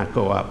taxes may not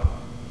go up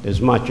as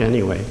much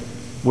anyway.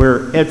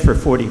 We're ed for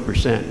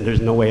 40%, and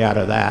there's no way out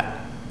of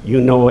that.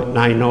 You know it, and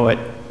I know it.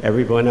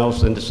 Everyone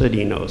else in the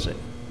city knows it.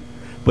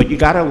 But you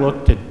gotta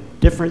look to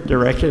different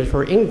directions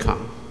for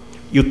income.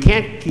 You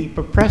can't keep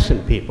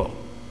oppressing people.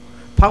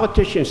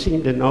 Politicians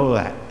seem to know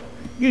that.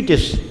 You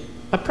just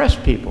oppress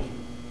people.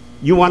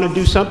 You want to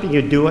do something,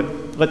 you do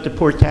it, let the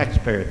poor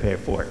taxpayer pay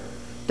for it.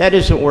 That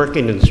isn't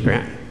working in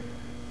Scranton.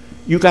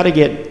 You got to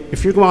get,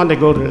 if you're going to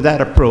go to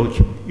that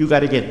approach, you got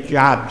to get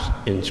jobs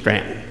in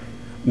Scranton.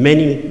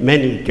 Many,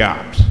 many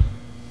jobs.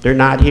 They're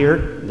not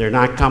here, they're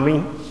not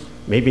coming,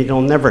 maybe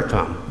they'll never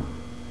come.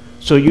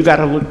 So you got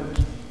to look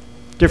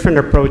different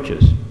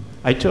approaches.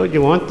 I told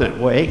you one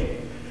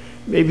way,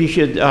 maybe you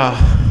should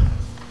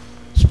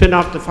spin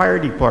off the fire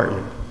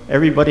department.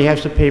 Everybody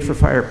has to pay for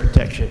fire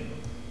protection.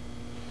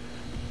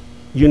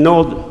 You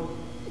know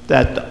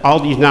that all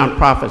these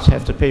nonprofits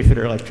have to pay for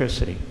their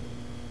electricity.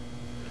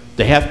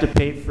 They have to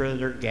pay for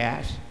their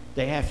gas.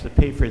 They have to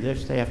pay for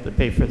this. They have to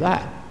pay for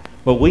that.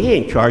 But we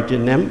ain't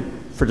charging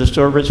them for the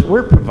service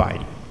we're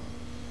providing.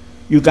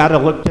 You got to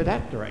look to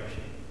that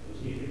direction.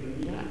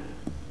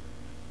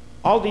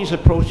 All these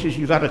approaches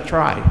you got to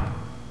try.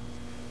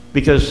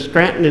 Because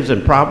Scranton is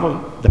in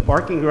problem. The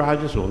parking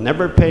garages will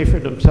never pay for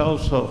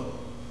themselves, so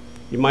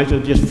you might as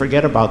well just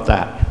forget about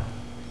that.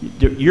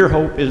 Your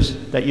hope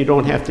is that you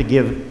don't have to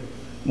give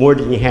more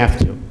than you have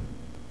to.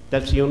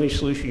 That's the only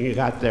solution you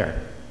got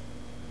there.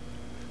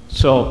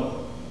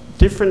 So,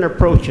 different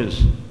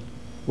approaches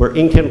where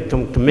income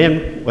can come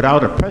in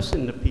without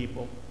oppressing the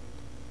people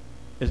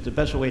is the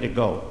best way to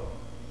go.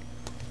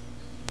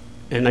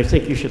 And I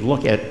think you should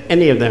look at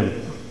any of them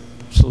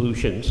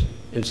solutions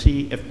and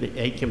see if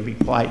they can be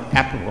applied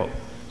applicable,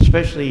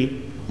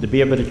 especially to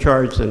be able to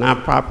charge the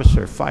nonprofits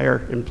for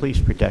fire and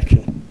police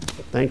protection.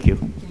 Thank you.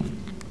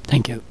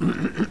 Thank you.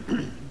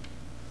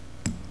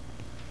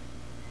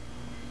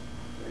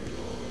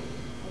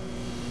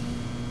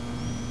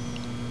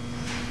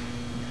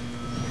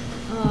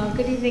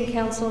 Good evening,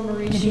 Councilor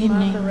Marie Good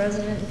Schumacher, evening.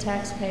 resident and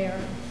taxpayer.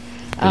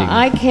 evening.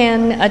 I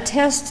can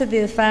attest to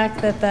the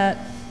fact that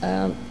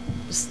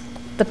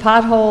the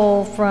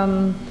pothole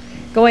from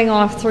going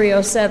off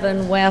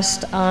 307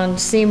 west on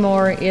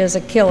Seymour is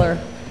a killer.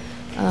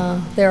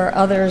 There are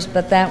others,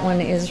 but that one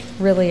is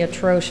really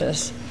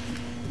atrocious.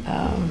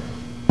 And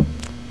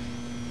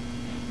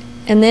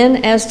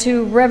then as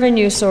to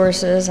revenue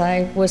sources,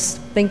 I was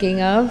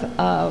thinking of,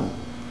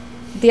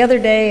 the other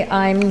day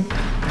I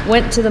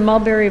went to the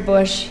Mulberry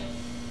Bush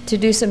to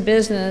do some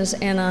business,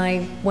 and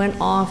I went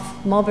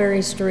off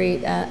Mulberry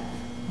Street,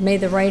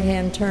 made the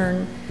right-hand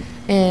turn,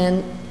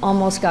 and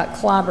almost got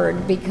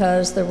clobbered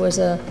because there was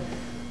a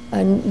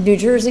New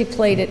Jersey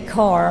plated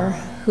car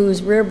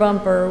whose rear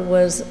bumper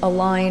was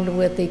aligned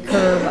with the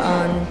curb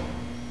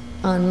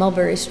on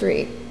Mulberry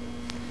Street.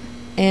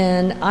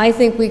 And I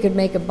think we could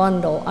make a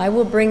bundle. I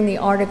will bring the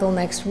article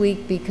next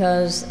week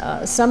because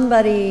some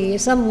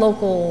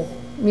local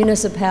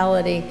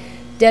municipality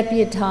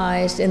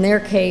deputized, in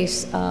their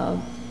case,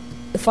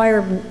 the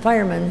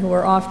firemen who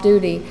are off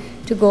duty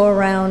to go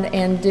around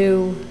and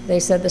do, they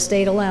said the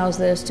state allows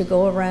this, to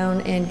go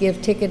around and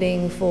give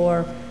ticketing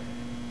for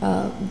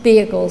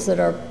vehicles that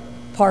are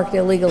parked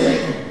illegally.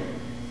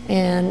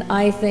 And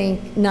I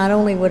think not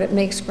only would it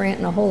make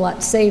Scranton a whole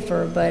lot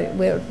safer, but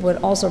it would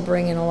also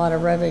bring in a lot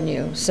of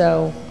revenue.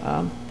 So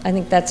I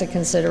think that's a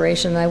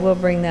consideration. I will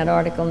bring that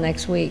article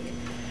next week.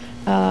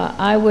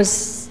 I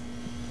was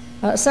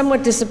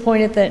somewhat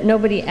disappointed that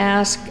nobody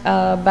asked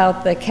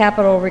about the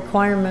capital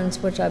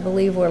requirements, which I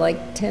believe were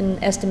like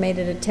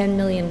estimated at $10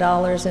 million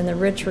in the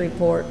Rich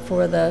report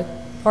for the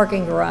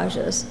parking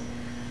garages.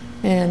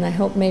 And I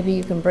hope maybe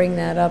you can bring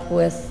that up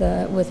with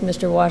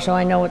Mr. Washoe.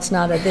 I know it's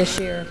not a this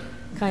year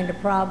kind of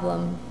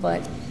problem,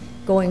 but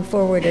going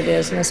forward it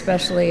is, and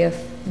especially if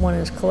one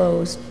is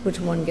closed, which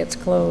one gets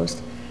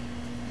closed.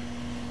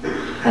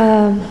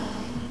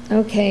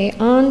 Okay,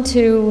 on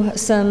to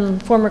some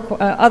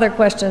other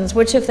questions,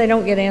 which if they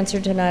don't get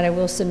answered tonight, I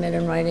will submit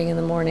in writing in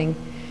the morning.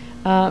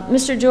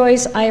 Mr.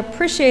 Joyce, I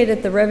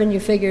appreciated the revenue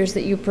figures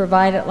that you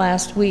provided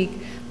last week,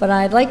 but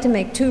I'd like to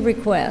make two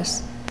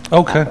requests.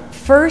 Okay.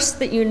 First,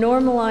 that you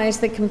normalize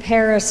the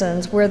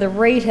comparisons where the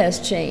rate has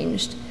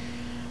changed.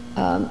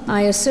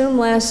 I assume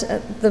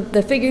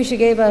the figures you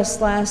gave us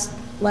last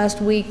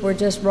last week were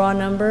just raw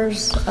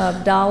numbers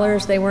of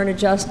dollars. They weren't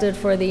adjusted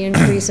for the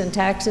increase in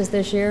taxes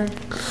this year?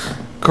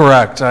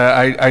 Correct.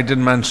 I did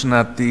mention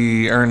that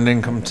the earned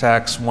income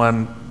tax,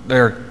 when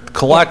their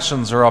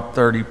collections are up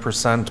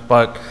 30%,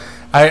 but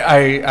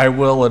I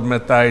will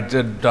admit that I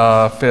did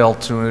fail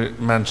to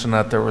mention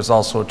that there was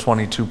also a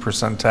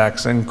 22%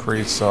 tax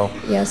increase, so.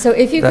 Yeah, so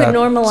if you could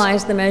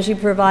normalize them as you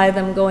provide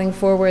them going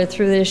forward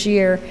through this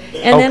year.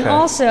 And then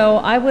also,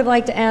 I would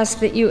like to ask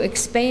that you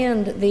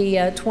expand the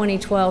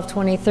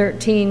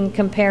 2012-2013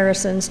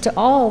 comparisons to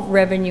all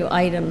revenue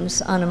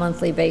items on a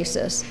monthly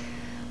basis.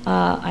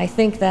 I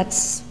think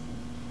that's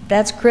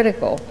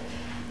critical.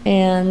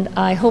 And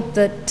I hope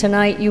that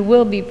tonight you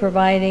will be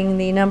providing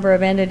the number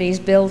of entities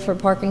billed for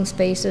parking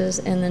spaces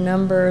and the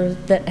number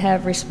that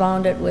have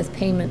responded with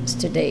payments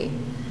to date.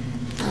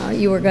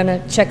 You were going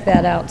to check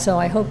that out, so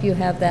I hope you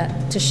have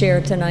that to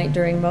share tonight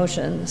during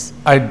motions.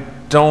 I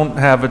don't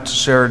have it to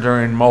share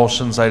during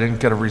motions. I didn't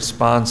get a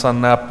response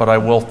on that, but I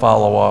will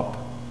follow up.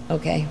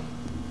 Okay.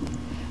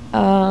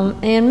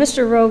 And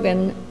Mr.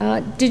 Rogan,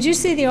 did you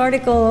see the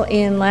article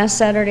in last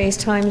Saturday's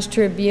Times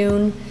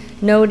Tribune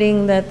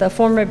noting that the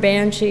former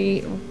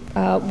Banshee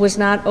was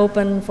not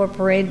open for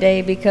parade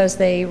day because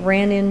they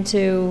ran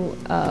into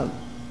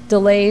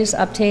delays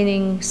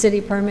obtaining city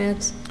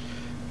permits?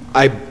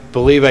 I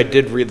believe I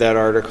did read that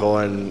article,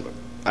 and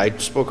I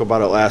spoke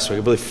about it last week.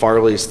 I believe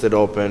Farley's did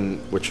open,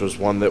 which was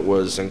one that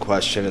was in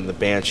question, and the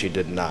Banshee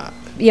did not.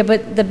 Yeah,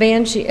 but the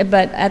Banshee,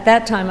 but at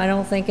that time, I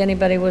don't think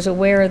anybody was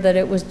aware that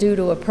it was due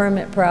to a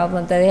permit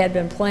problem, that they had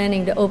been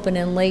planning to open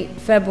in late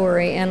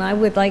February, and I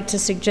would like to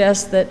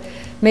suggest that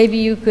maybe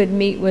you could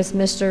meet with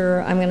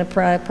Mr., I'm going to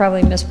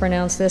probably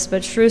mispronounce this,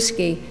 but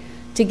Shrewsky,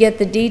 to get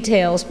the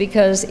details,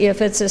 because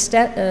if it's a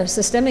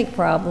systemic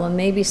problem,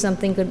 maybe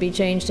something could be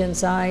changed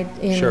inside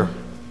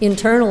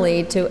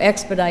internally to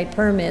expedite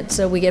permits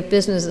so we get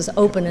businesses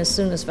open as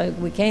soon as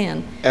we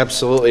can.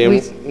 Absolutely.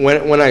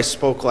 And when I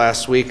spoke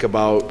last week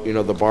about, you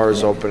know, the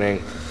bars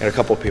opening, and a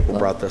couple of people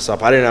brought this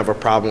up, I didn't have a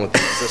problem with the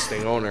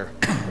existing owner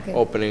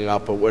opening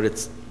up, but what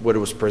it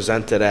was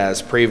presented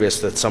as previous,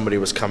 that somebody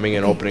was coming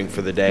in opening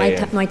for the day.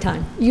 My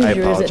time. Use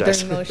yours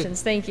during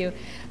motions. Thank you.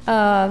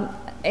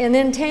 And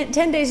then 10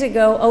 days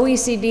ago,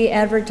 OECD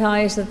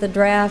advertised that the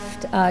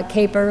draft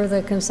CAPER,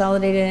 the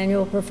Consolidated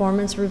Annual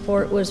Performance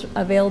Report, was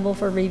available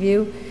for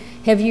review.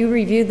 Have you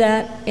reviewed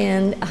that,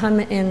 and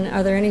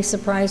are there any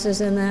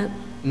surprises in that?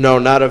 No,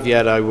 not of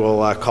yet. I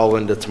will call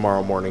Linda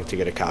tomorrow morning to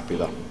get a copy,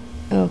 though.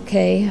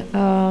 Okay.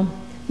 Mr.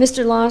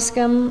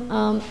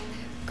 Loscom,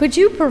 could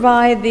you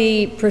provide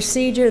the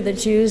procedure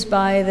that's used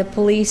by the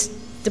police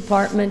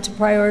department to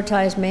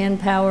prioritize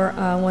manpower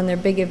when there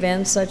are big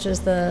events such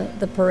as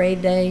the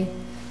parade day,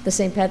 the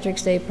St.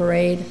 Patrick's Day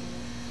parade?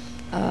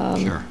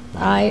 Sure.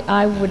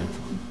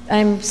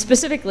 I'm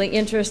specifically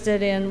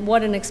interested in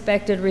what an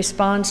expected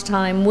response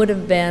time would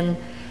have been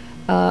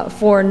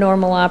for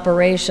normal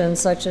operations,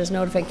 such as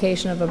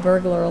notification of a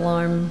burglar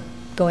alarm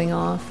going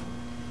off.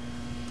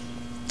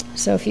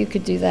 So if you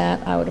could do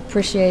that, I would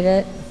appreciate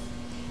it.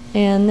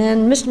 And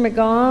then, Mr.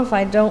 McGough,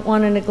 I don't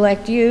want to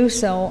neglect you,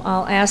 so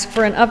I'll ask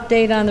for an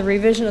update on the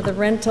revision of the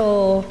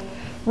rental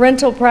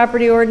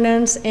property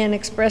ordinance and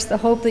express the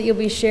hope that you'll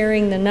be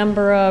sharing the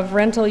number of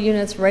rental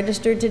units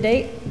registered to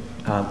date.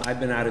 I've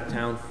been out of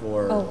town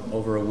for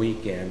over a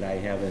week, and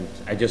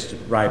I just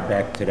arrived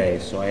back today,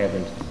 so I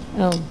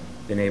haven't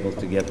been able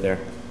to get there.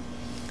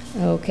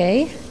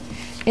 Okay.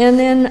 And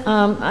then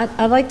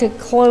I'd like to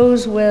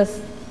close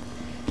with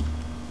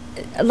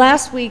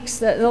last week's,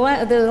 the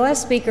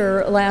last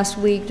speaker last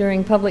week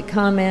during public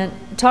comment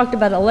talked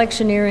about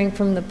electioneering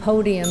from the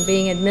podium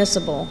being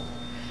admissible.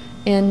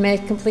 And may I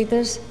complete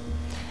this?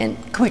 And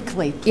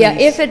quickly, please. Yeah,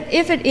 if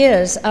it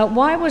is,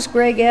 why was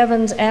Greg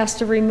Evans asked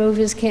to remove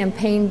his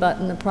campaign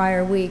button the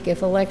prior week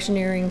if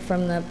electioneering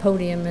from the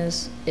podium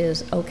is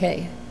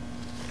okay?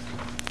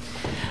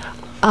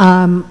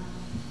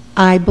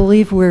 I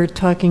believe we're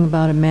talking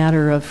about a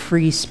matter of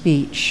free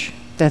speech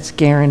that's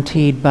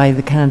guaranteed by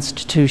the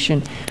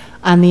Constitution.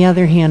 On the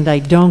other hand, I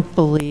don't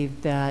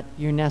believe that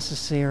you're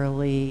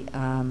necessarily,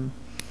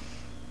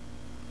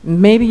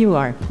 maybe you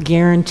are,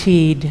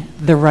 guaranteed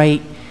the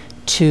right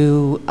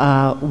to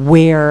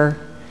wear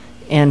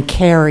and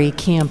carry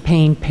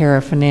campaign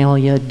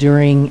paraphernalia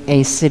during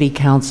a city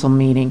council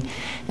meeting.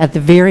 At the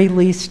very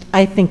least,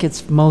 I think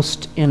it's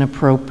most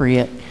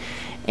inappropriate.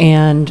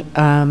 And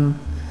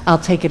I'll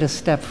take it a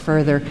step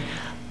further.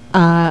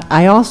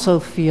 I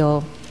also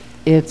feel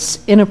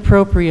it's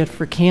inappropriate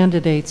for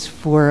candidates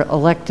for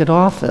elected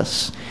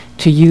office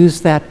to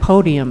use that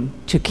podium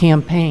to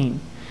campaign.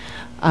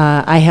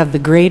 I have the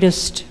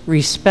greatest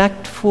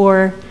respect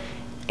for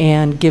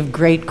and give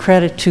great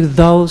credit to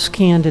those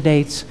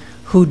candidates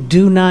who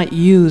do not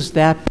use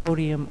that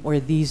podium or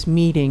these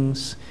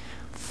meetings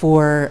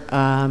for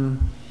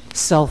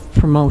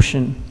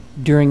self-promotion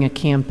during a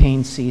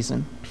campaign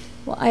season.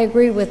 Well, I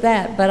agree with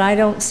that, but I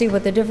don't see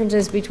what the difference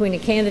is between a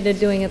candidate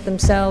doing it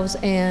themselves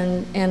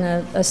and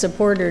a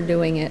supporter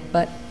doing it,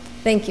 but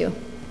thank you.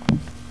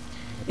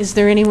 Is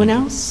there anyone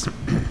else?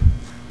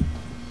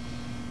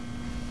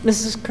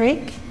 Mrs.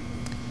 Craig?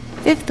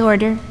 Fifth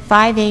order,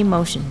 5A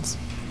motions.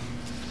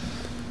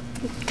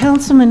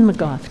 Councilman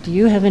McGough, do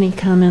you have any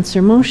comments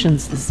or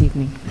motions this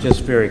evening?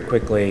 Just very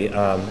quickly,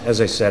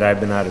 as I said, I've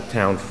been out of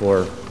town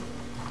for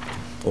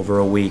over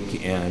a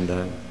week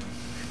and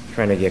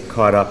trying to get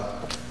caught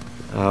up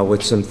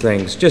with some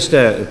things. Just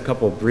a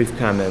couple of brief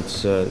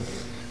comments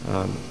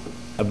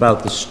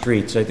about the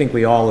streets. I think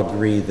we all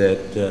agree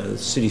that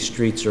city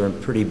streets are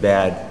in pretty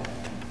bad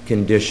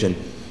condition.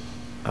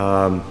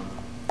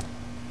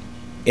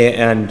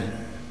 And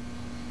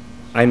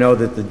I know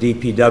that the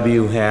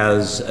DPW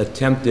has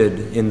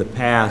attempted in the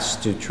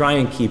past to try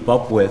and keep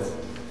up with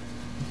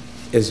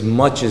as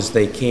much as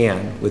they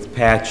can with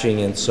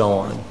patching and so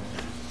on.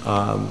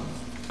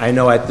 I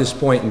know at this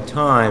point in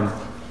time,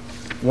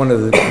 one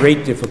of the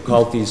great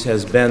difficulties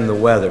has been the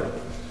weather,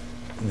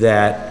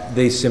 that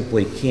they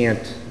simply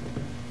can't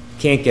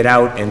get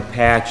out and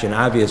patch, and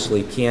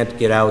obviously can't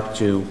get out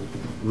to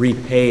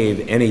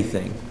repave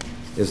anything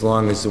as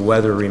long as the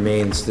weather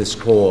remains this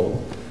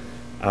cold.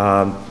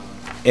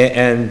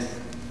 And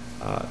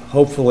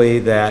hopefully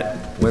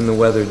that when the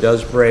weather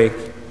does break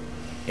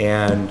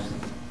and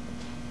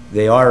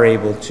they are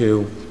able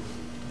to,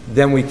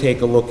 then we take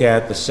a look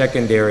at the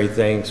secondary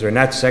things, or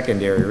not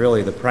secondary,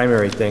 really the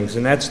primary things,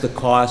 and that's the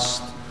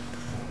cost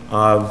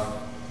of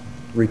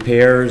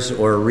repairs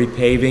or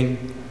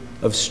repaving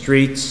of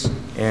streets.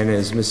 And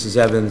as Mrs.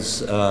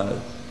 Evans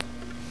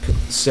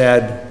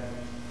said,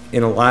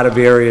 in a lot of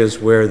areas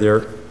where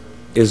there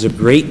is a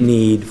great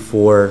need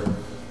for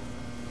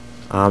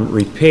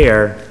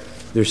repair,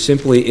 there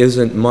simply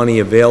isn't money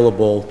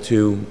available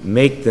to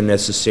make the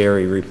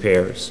necessary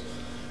repairs.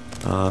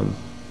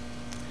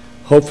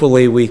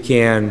 Hopefully we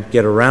can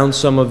get around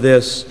some of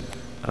this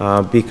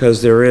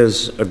because there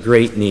is a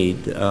great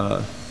need.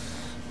 The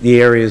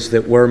areas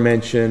that were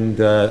mentioned,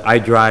 I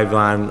drive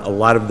on a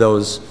lot of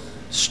those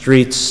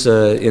streets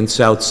in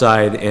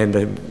Southside and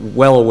I'm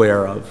well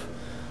aware of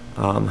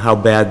how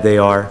bad they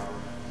are.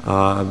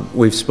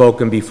 We've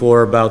spoken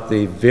before about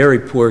the very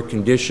poor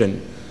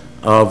condition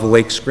of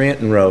Lake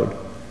Scranton Road,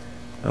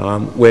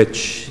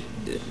 which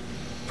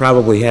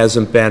probably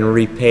hasn't been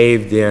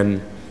repaved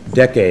in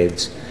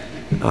decades,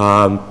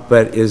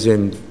 but is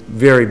in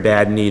very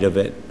bad need of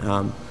it.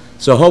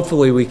 So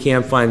hopefully we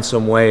can find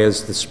some way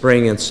as the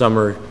spring and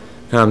summer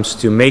comes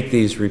to make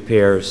these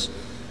repairs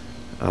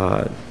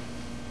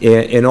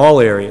in all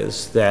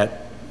areas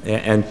that,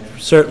 and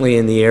certainly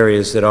in the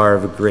areas that are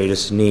of the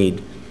greatest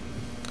need.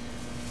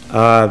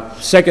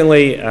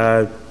 Secondly,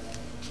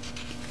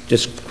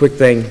 just a quick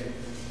thing,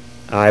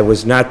 I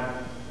was not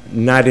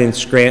in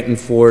Scranton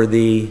for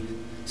the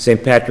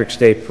St. Patrick's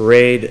Day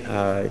Parade.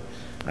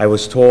 I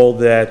was told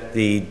that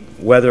the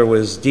weather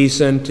was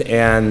decent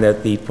and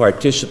that the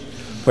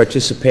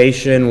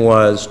participation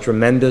was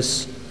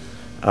tremendous.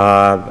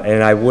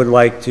 And I would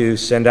like to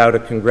send out a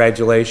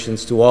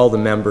congratulations to all the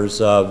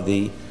members of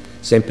the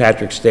St.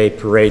 Patrick's Day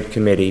Parade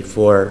Committee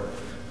for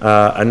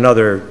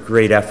another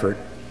great effort.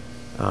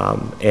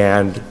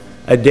 And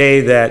a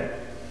day that,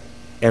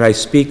 and I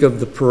speak of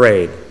the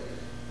parade,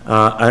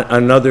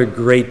 another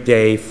great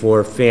day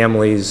for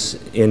families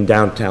in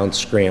downtown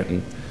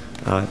Scranton.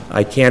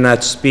 I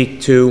cannot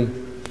speak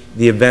to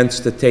the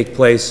events that take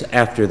place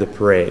after the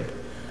parade.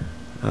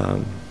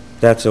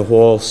 That's a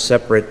whole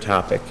separate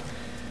topic.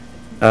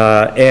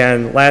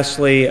 And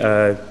lastly,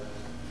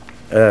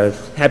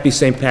 happy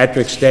St.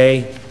 Patrick's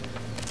Day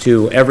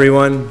to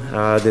everyone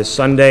this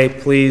Sunday.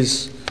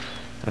 Please,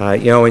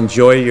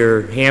 enjoy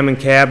your ham and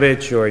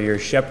cabbage or your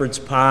shepherd's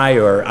pie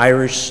or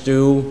Irish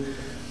stew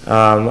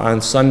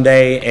on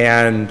Sunday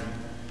and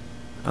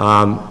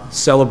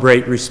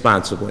celebrate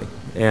responsibly.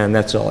 And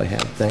that's all I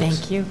have.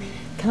 Thanks. Thank you.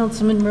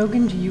 Councilman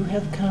Rogan, do you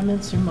have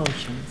comments or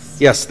motions?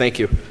 Yes, thank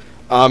you.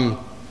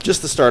 Just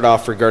to start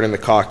off regarding the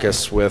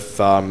caucus with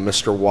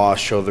Mr.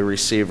 Washoe, the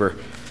receiver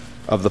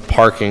of the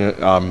parking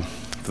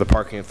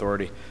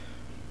authority.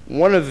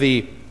 One of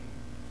the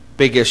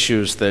big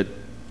issues that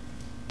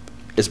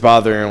is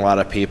bothering a lot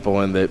of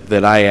people and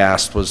that I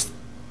asked was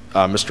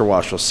Mr.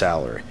 Washoe's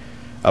salary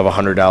of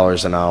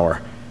 $100 an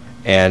hour.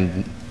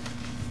 And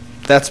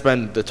that's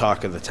been the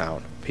talk of the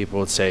town. People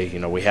would say,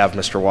 we have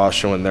Mr.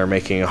 Washoe and they're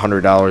making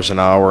 $100 an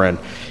hour, and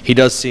he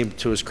does seem,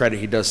 to his credit,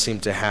 he does seem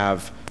to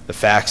have the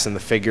facts and the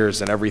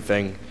figures and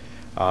everything,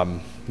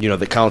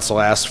 the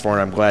council asked for,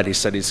 and I'm glad he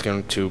said he's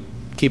going to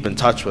keep in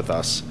touch with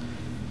us.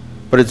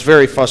 But it's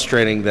very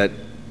frustrating that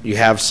you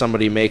have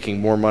somebody making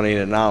more money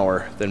in an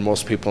hour than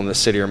most people in the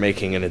city are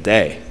making in a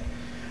day.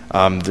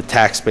 The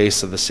tax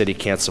base of the city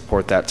can't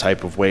support that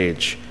type of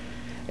wage.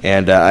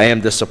 And I am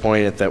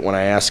disappointed that when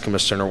I asked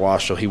Commissioner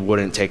Washoe, he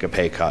wouldn't take a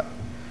pay cut.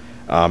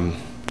 I'm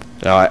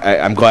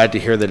glad to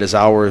hear that his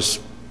hours,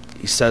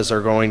 he says,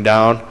 are going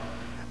down,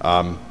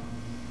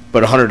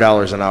 but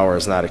 $100 an hour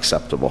is not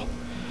acceptable.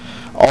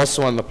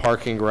 Also on the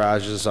parking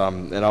garages,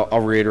 and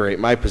I'll reiterate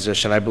my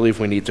position, I believe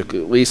we need to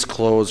at least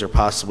close or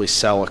possibly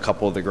sell a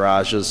couple of the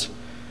garages.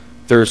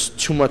 There's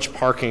too much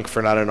parking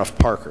for not enough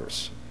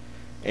parkers.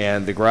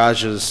 And the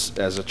garages,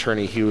 as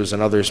Attorney Hughes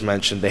and others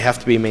mentioned, they have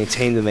to be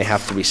maintained and they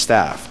have to be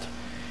staffed.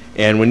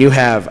 And when you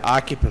have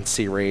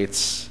occupancy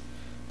rates,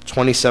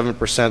 27%,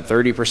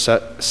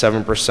 30%,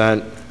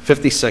 7%,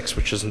 56,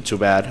 which isn't too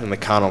bad in the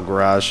Connell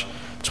garage,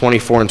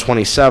 24 and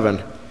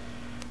 27,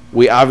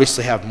 we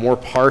obviously have more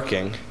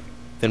parking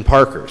than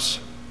parkers.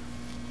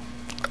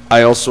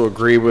 I also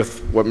agree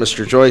with what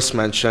Mr. Joyce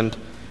mentioned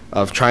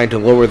of trying to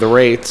lower the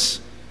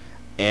rates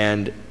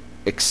and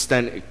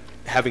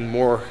having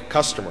more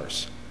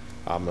customers.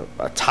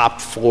 A top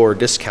floor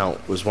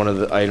discount was one of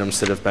the items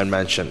that have been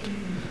mentioned.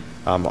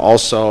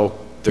 Also,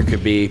 there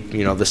could be,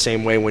 the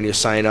same way when you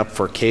sign up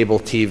for cable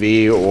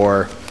TV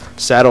or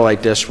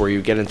satellite dish where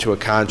you get into a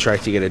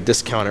contract, you get a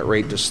discounted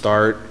rate to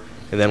start,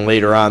 and then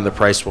later on the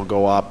price will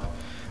go up.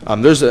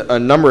 There's a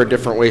number of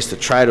different ways to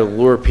try to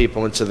lure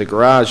people into the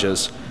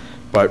garages,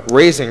 but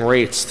raising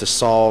rates to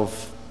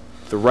solve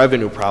the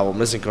revenue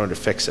problem isn't going to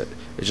fix it.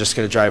 It's just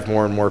going to drive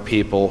more and more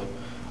people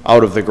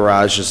out of the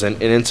garages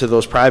and into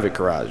those private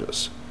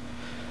garages.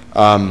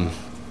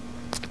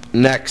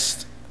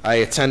 Next, I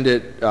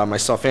attended,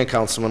 myself and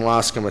Councilman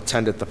Loscom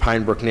attended the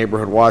Pine Brook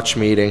Neighborhood Watch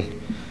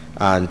meeting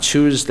on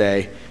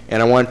Tuesday,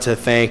 and I want to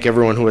thank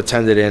everyone who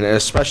attended and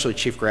especially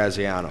Chief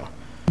Graziano.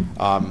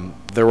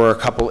 There were a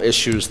couple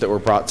issues that were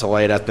brought to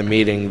light at the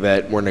meeting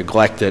that were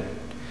neglected,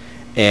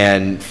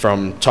 and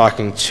from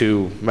talking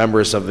to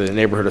members of the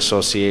neighborhood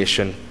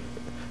association,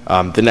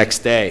 the next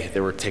day they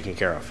were taken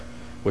care of,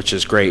 which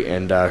is great,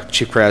 and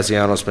Chief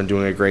Graziano's been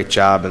doing a great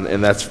job,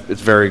 and it's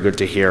very good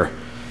to hear.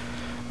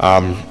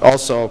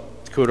 Also,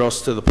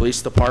 kudos to the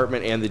police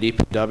department and the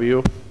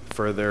DPW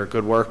for their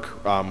good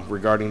work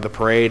regarding the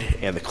parade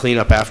and the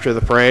cleanup after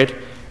the parade,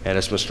 and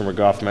as Mr.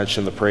 McGough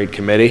mentioned, the parade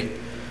committee.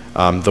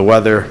 The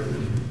weather,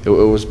 it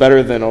was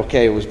better than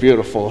okay, it was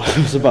beautiful. It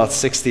was about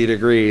 60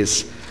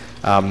 degrees.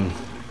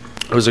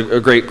 It was a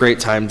great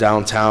time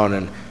downtown,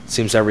 and it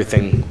seems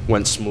everything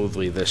went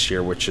smoothly this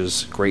year, which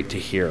is great to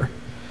hear.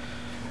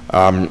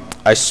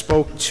 I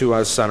spoke to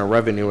us on a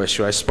revenue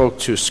issue. I spoke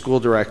to School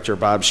Director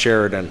Bob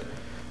Sheridan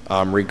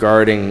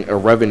regarding a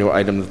revenue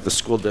item that the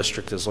school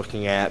district is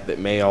looking at that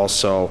may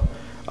also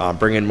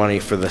bring in money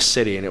for the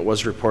city, and it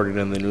was reported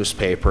in the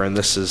newspaper, and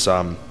this is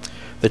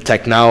the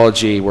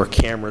technology where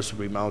cameras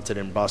would be mounted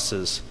in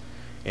buses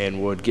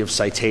and would give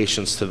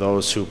citations to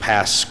those who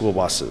pass school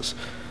buses.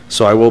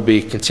 So I will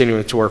be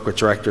continuing to work with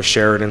Director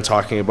Sheridan,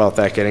 talking about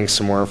that, getting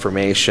some more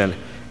information,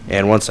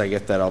 and once I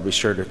get that, I'll be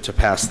sure to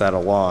pass that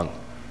along.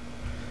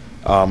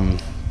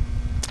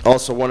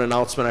 Also, one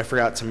announcement I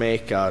forgot to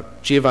make,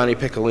 Giovanni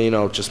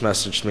Piccolino just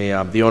messaged me,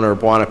 the owner of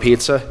Buona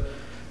Pizza.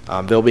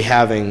 He'll be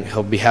having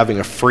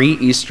a free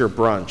Easter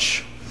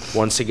brunch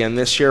once again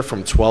this year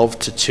from 12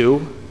 to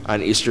 2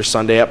 on Easter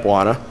Sunday at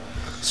Buona.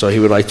 So he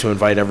would like to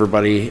invite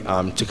everybody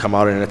to come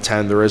out and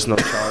attend. There is no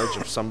charge.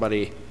 If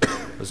somebody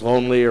is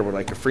lonely or would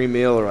like a free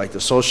meal or like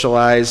to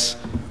socialize,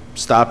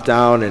 stop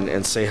down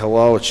and say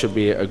hello. It should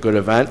be a good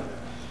event.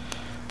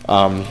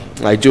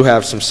 I do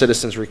have some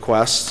citizens'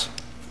 requests.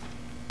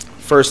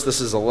 First,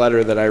 this is a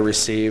letter that I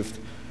received.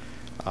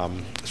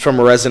 It's from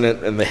a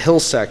resident in the Hill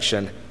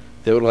section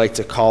that would like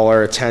to call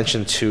our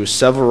attention to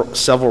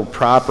several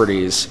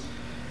properties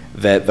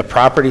that the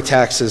property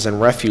taxes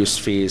and refuse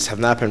fees have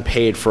not been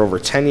paid for over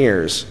 10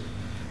 years.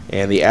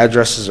 And the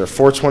addresses are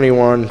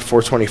 421,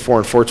 424,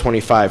 and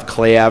 425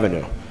 Clay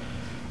Avenue.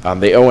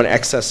 They owe an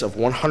excess of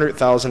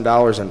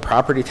 $100,000 in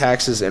property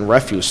taxes and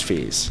refuse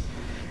fees.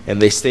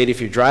 And they state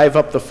if you drive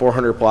up the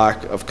 400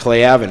 block of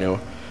Clay Avenue,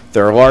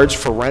 there are large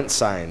for rent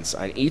signs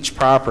on each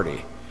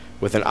property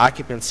with an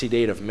occupancy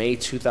date of May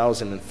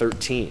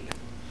 2013.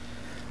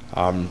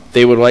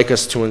 They would like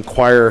us to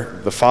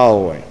inquire the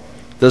following.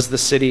 Does the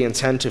city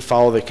intend to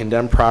follow the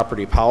condemned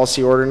property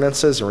policy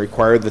ordinances and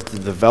require that the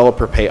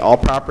developer pay all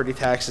property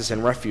taxes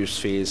and refuse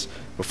fees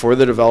before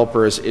the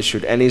developer has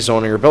issued any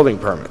zoning or building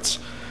permits?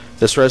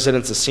 This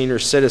resident's a senior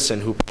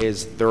citizen who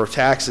pays their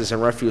taxes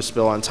and refuse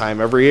bill on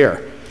time every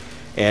year.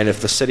 And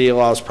if the city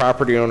allows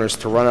property owners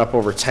to run up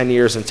over 10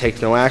 years and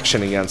take no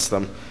action against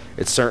them,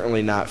 it's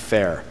certainly not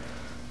fair.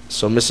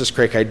 So Mrs.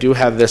 Craik, I do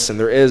have this, and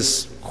there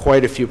is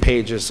quite a few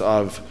pages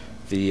of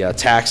the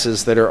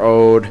taxes that are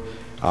owed,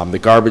 the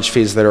garbage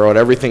fees that are owed.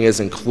 Everything is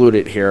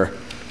included here.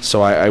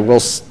 So I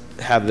will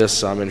have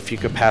this, and if you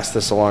could pass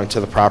this along to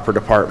the proper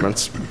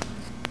departments.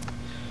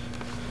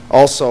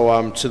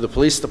 Also, to the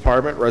police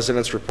department,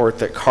 residents report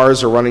that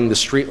cars are running the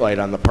street light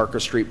on the Parker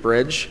Street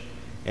Bridge,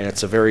 and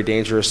it's a very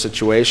dangerous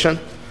situation.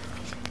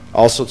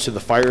 Also to the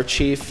fire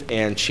chief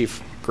and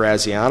Chief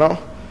Graziano,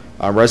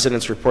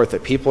 residents report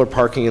that people are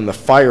parking in the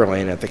fire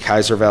lane at the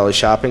Kaiser Valley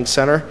Shopping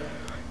Center.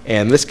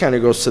 And this kind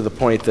of goes to the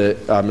point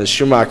that Ms.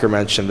 Schumacher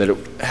mentioned, that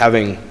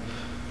having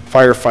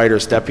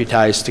firefighters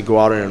deputized to go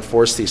out and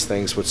enforce these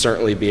things would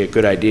certainly be a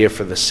good idea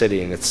for the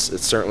city, and it's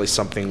certainly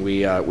something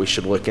we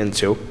should look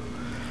into.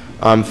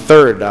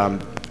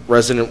 Third,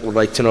 resident would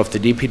like to know if the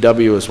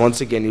DPW is once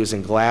again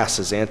using glass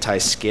as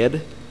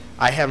anti-skid.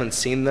 I haven't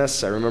seen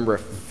this. I remember a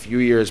few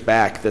years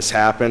back this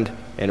happened,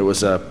 and it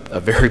was a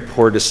very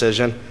poor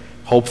decision.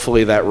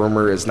 Hopefully that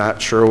rumor is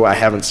not true. I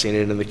haven't seen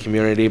it in the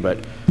community, but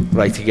I'd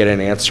like to get an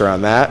answer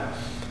on that.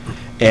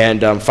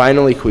 And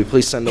finally, could we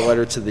please send a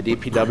letter to the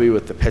DPW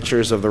with the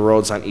pictures of the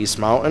roads on East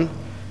Mountain?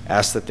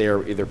 Ask that they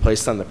are either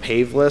placed on the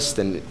paved list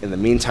and in the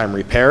meantime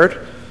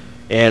repaired.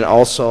 And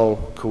also,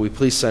 could we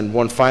please send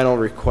one final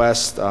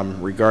request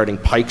regarding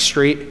Pike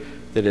Street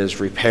that is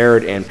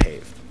repaired and paved?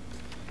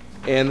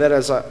 And that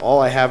is all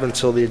I have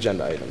until the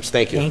agenda items.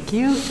 Thank you. Thank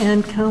you.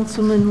 And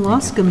Councilman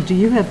Loscom, do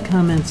you have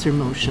comments or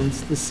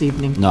motions this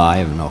evening? No, I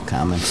have no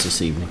comments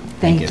this evening.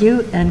 Thank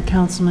you. And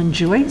Councilman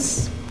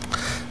Joyce?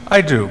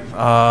 I do.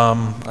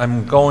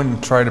 I'm going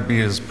to try to be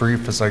as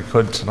brief as I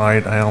could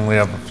tonight. I only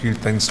have a few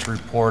things to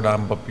report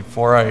on, but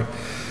before I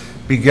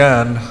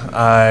begin,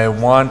 I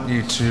want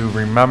you to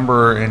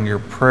remember in your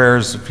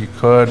prayers, if you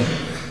could,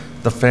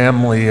 the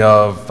family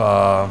of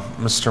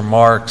Mr.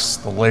 Marks,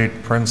 the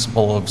late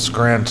principal of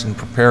Scranton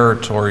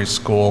Preparatory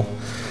School.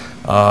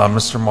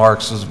 Mr.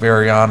 Marks was a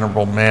very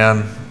honorable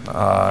man.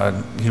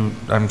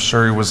 I'm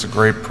sure he was a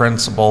great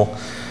principal,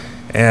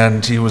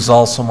 and he was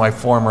also my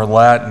former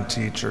Latin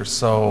teacher.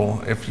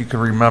 So if you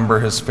could remember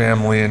his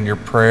family in your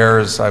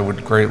prayers, I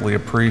would greatly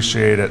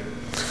appreciate it.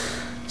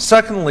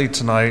 Secondly,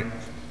 tonight,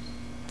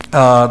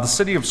 the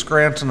city of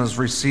Scranton has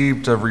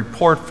received a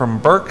report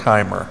from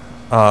Berkheimer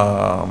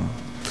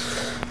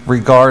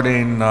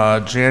regarding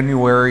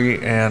January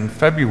and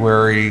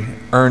February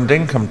earned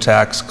income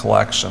tax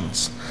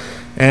collections.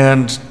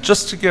 And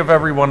just to give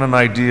everyone an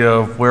idea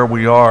of where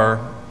we are,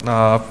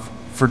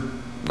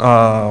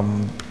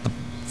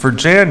 for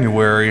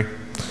January,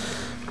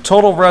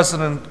 total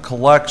resident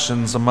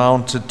collections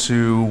amounted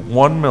to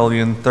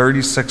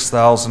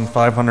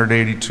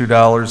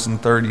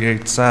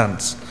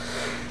 $1,036,582.38.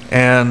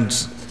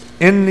 And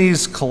in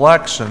these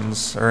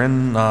collections,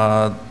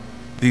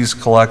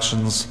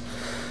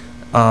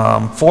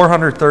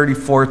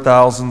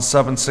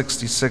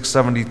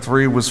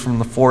 434,766.73 was from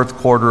the fourth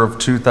quarter of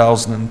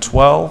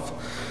 2012.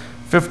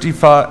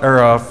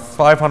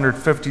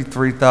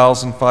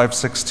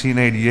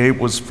 553,516.88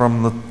 was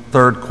from the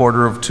third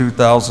quarter of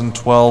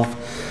 2012.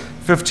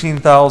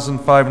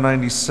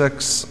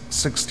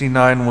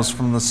 15,596.69 was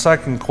from the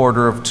second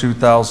quarter of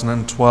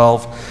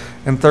 2012.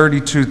 And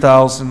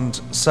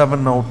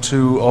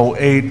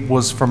 32,702.08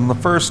 was from the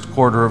first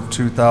quarter of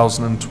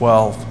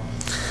 2012.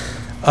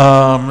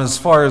 As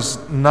far as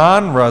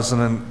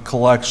non-resident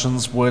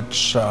collections,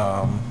 which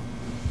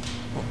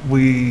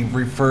we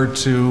refer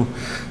to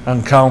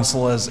on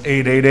council as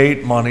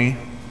 888 money,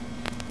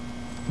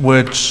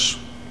 which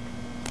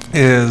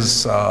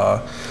is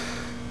an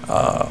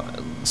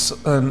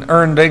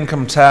earned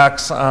income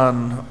tax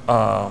on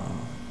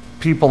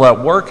people that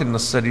work in the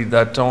city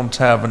that don't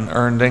have an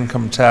earned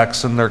income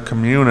tax in their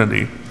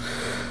community.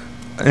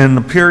 In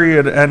the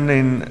period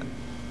ending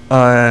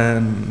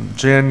in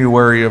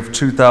January of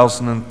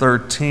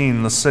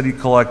 2013, the city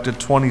collected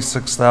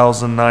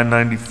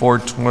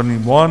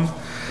 $26,994.21.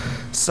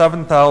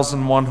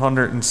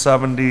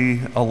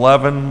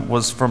 $7,170.11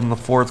 was from the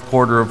fourth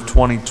quarter of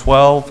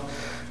 2012.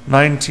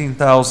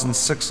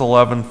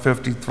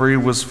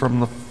 $19,611.53 was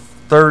from the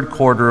third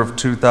quarter of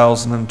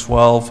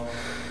 2012.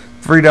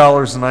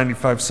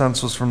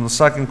 $3.95 was from the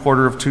second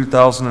quarter of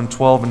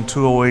 2012, and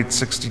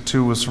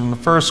 $208.62 was from the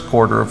first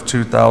quarter of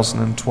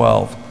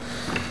 2012.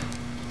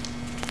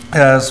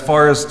 As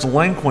far as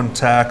delinquent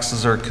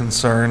taxes are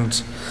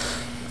concerned,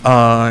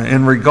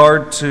 in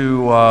regard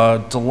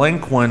to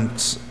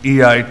delinquent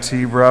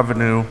EIT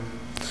revenue,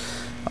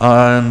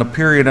 in the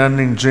period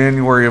ending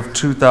January of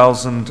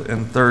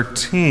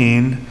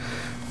 2013,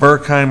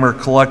 Berkheimer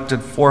collected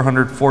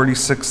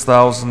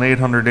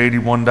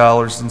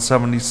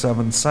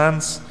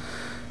 $446,881.77.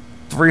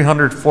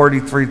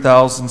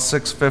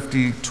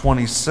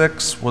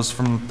 $343,650.26 was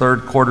from the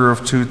third quarter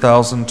of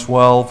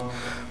 2012.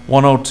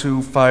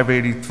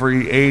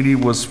 $102,583.80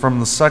 was from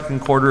the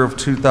second quarter of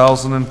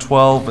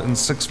 2012, and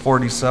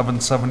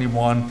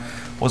 $647.71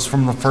 was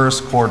from the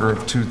first quarter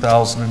of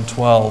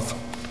 2012.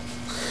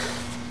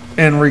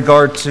 In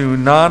regard to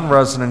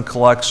non-resident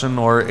collection,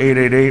 or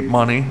 888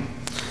 money,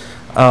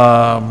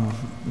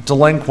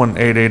 delinquent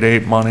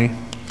 888 money,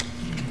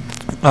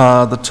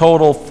 the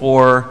total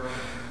for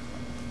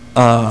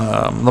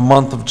the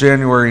month of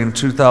January in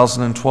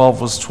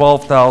 2012 was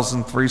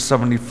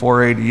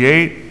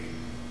 $12,374.88.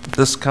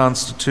 This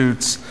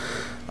constitutes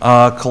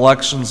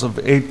collections of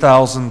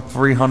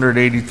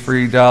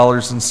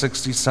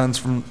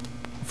 $8,383.60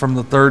 from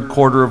the third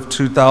quarter of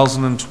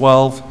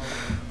 2012,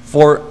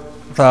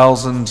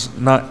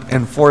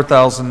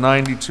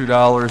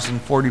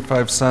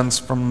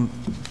 $4,092.45 from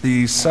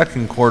the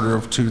second quarter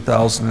of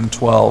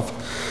 2012.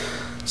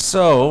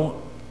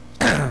 So,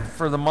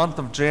 for the month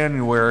of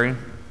January,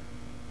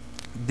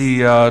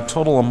 the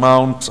total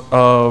amount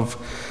of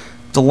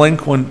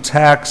delinquent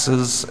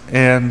taxes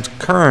and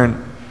current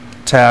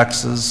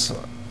taxes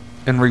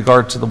in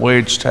regard to the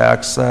wage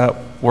tax that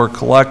were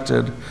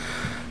collected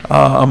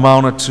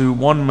amounted to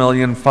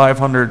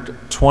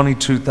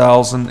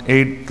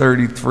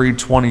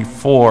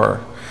 $1,522,833.24.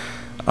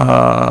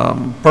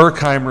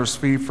 Berkheimer's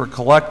fee for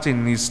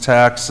collecting these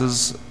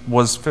taxes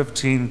was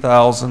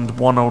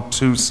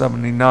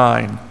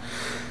 $15,102.79.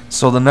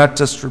 So the net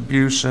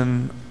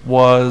distribution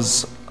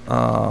was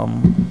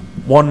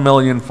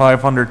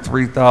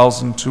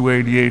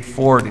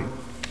 $1,503,288.40.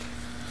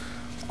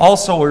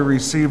 Also, we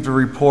received a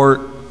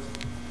report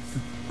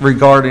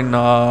regarding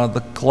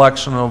the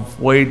collection of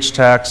wage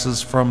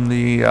taxes from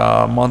the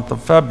month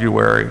of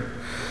February.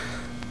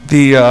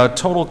 The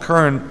total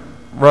current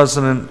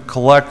resident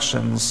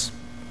collections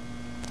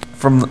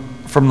from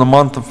the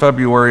month of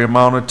February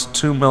amounted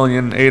to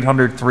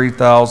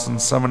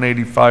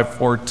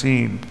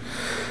 $2,803,785.14.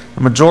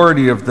 The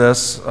majority of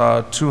this,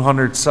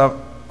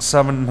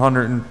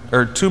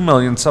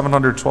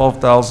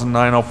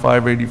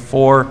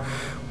 $2,712,905.84,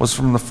 was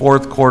from the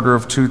fourth quarter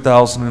of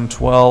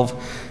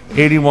 2012.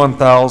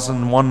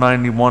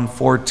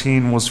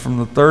 $81,191.14 was from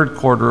the third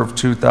quarter of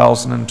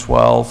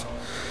 2012.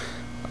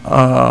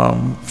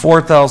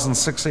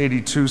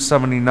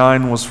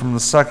 $4,682.79 was from the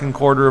second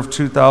quarter of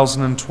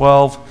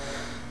 2012,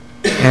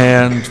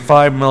 and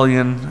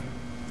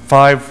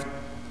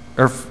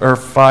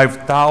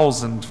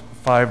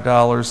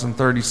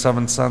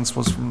 $5,005.37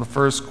 was from the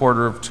first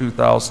quarter of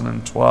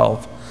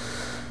 2012.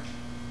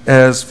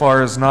 As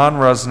far as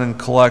non-resident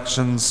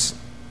collections,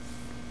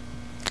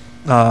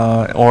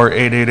 or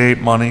 888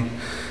 money,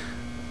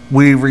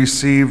 we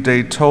received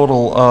a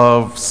total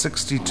of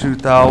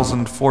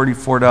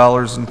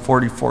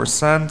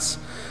 $62,044.44.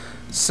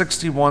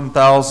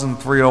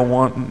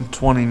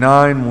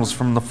 $61,301.29 was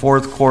from the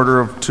fourth quarter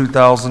of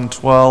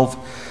 2012.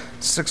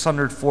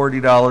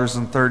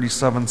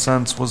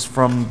 $640.37 was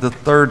from the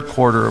third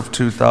quarter of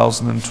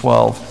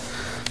 2012.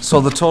 So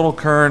the total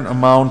current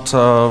amount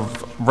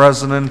of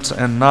resident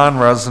and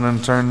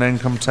non-resident earned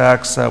income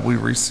tax that we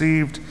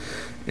received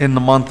in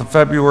the month of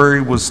February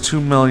was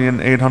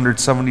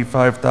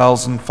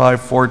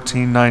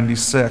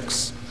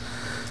 $2,875,514.96.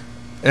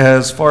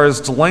 As far as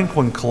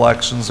delinquent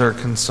collections are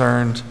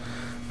concerned,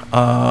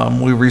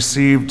 we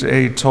received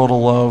a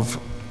total of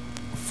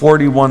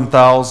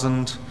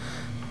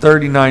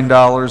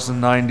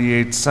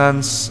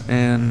 $41,039.98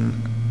 in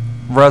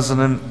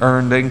resident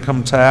earned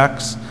income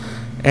tax,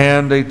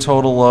 and a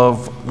total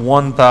of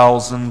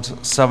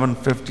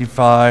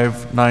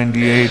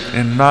 $1,755.98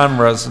 in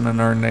non-resident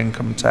earned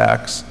income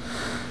tax.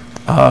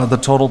 The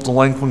total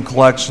delinquent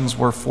collections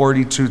were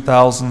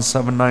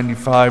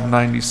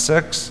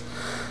 $42,795.96,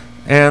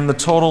 and the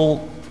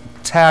total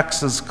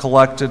taxes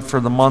collected for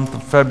the month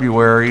of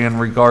February in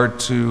regard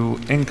to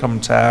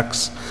income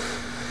tax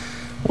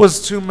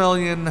was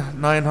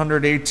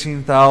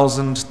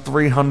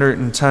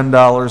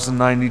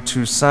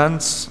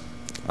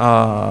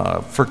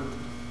 $2,918,310.92. For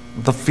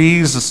the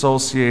fees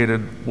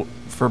associated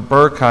for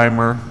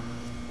Berkheimer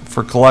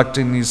for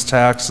collecting these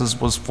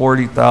taxes was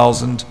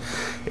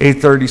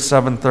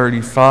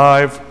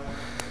 $40,837.35.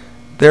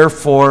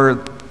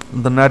 Therefore,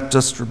 the net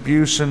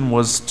distribution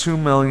was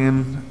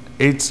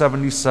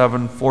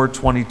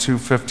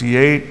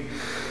 $2,877,422.58.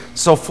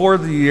 So for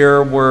the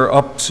year, we're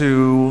up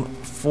to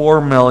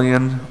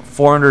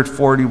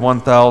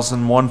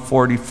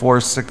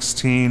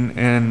 $4,441,144.16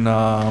 in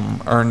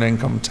earned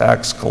income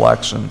tax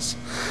collections.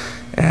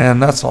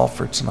 And that's all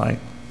for tonight.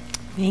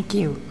 Thank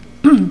you.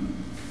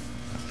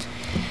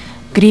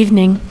 Good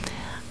evening.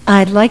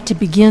 I'd like to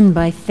begin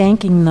by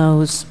thanking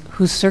those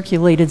who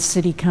circulated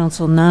City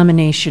Council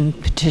nomination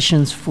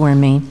petitions for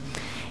me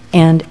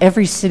and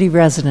every city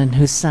resident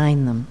who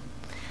signed them.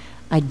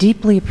 I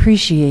deeply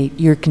appreciate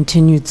your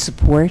continued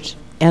support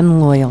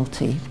and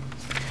loyalty.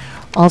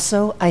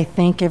 Also, I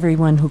thank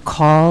everyone who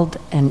called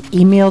and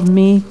emailed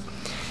me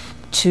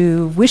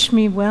to wish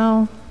me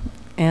well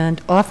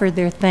and offer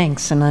their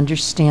thanks and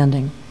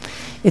understanding.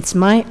 It's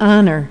my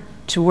honor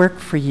to work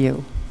for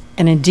you,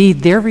 and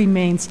indeed there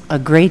remains a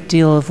great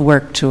deal of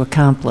work to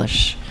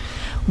accomplish.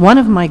 One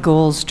of my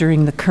goals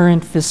during the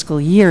current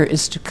fiscal year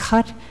is to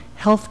cut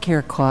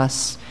healthcare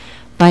costs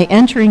by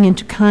entering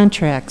into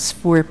contracts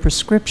for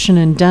prescription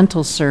and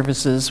dental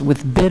services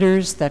with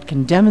bidders that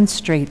can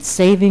demonstrate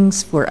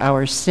savings for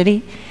our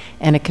city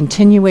and a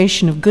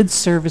continuation of good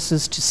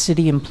services to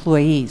city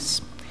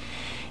employees.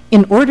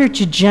 In order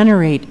to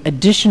generate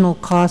additional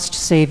cost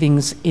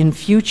savings in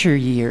future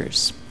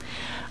years,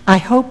 I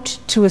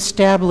hoped to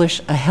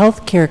establish a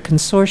healthcare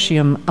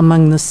consortium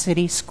among the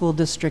city, school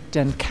district,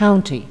 and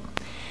county.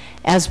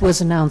 As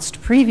was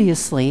announced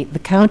previously, the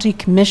county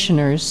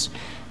commissioners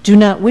do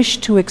not wish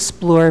to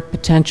explore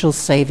potential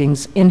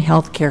savings in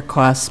healthcare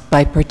costs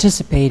by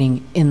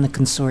participating in the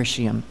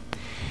consortium.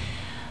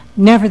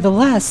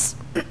 Nevertheless,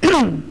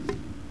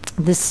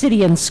 the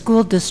city and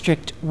school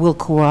district will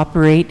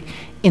cooperate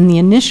in the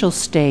initial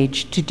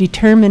stage to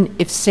determine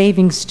if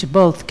savings to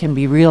both can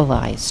be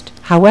realized.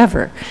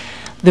 However,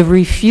 the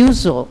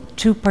refusal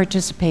to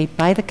participate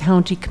by the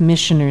county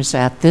commissioners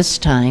at this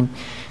time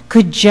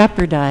could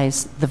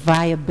jeopardize the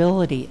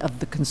viability of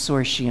the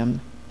consortium,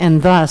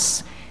 and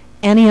thus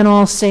any and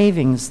all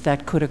savings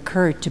that could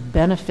occur to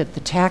benefit the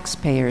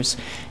taxpayers,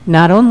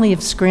 not only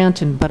of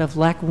Scranton, but of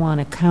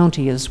Lackawanna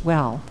County as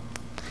well.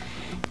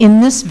 In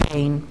this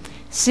vein,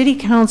 City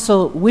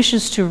Council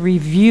wishes to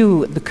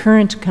review the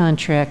current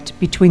contract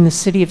between the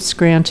City of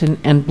Scranton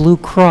and Blue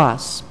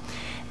Cross.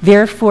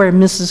 Therefore,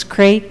 Mrs.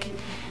 Craik,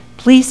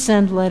 Please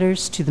send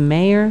letters to the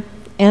mayor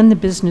and the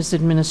business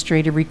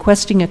administrator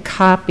requesting a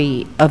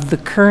copy of the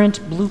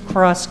current Blue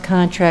Cross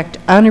contract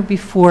on or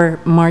before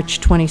March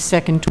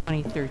 22nd,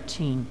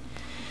 2013.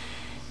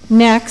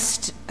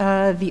 Next,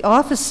 the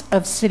Office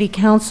of City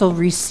Council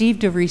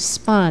received a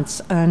response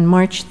on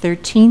March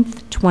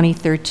 13th,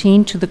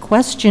 2013 to the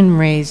question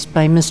raised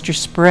by Mr.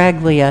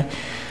 Sparaglia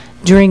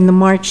during the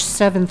March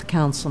 7th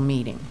council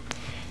meeting.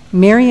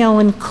 Mary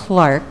Ellen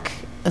Clark,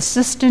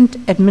 Assistant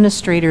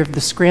Administrator of the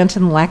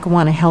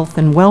Scranton-Lackawanna Health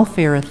and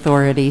Welfare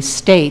Authority,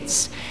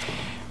 states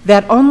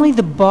that only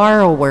the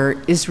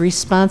borrower is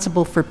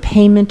responsible for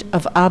payment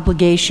of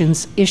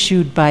obligations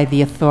issued by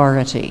the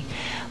authority.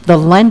 The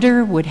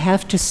lender would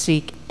have to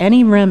seek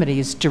any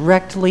remedies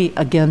directly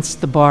against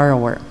the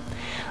borrower.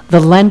 The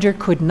lender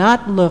could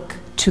not look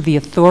to the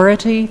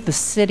authority, the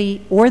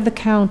city, or the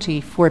county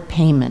for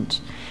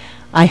payment.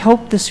 I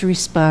hope this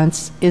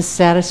response is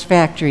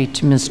satisfactory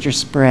to Mr.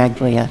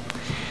 Sparaglia.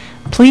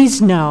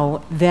 Please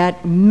know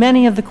that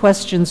many of the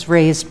questions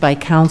raised by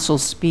council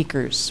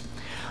speakers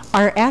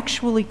are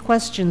actually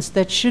questions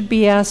that should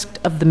be asked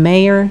of the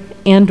mayor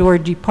and/or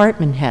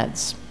department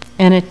heads.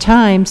 And at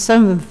times,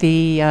 some of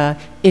the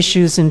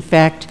issues, in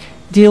fact,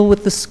 deal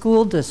with the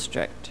school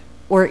district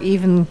or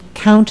even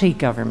county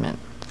government.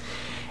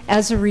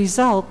 As a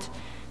result,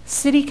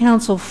 City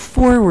Council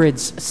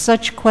forwards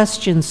such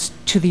questions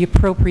to the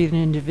appropriate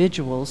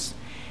individuals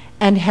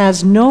and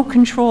has no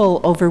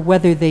control over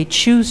whether they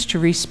choose to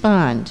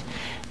respond.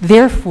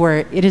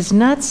 Therefore, it is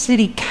not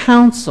City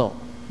Council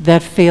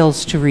that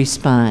fails to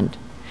respond.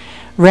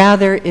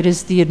 Rather, it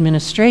is the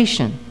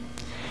administration.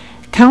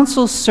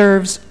 Council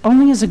serves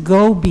only as a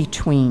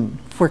go-between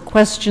for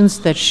questions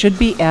that should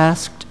be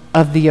asked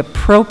of the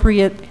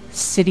appropriate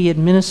city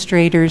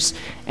administrators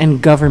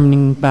and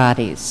governing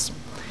bodies.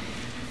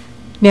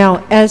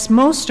 Now, as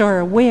most are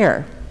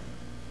aware,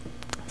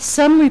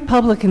 some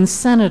Republican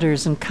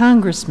senators and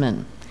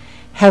congressmen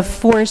have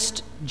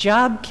forced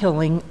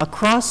job-killing,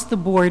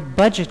 across-the-board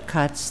budget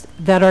cuts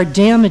that are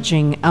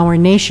damaging our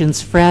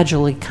nation's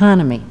fragile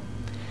economy.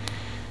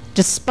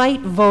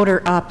 Despite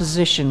voter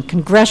opposition,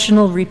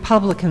 congressional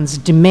Republicans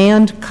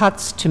demand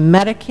cuts to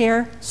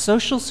Medicare,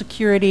 Social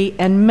Security,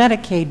 and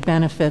Medicaid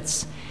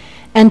benefits,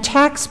 and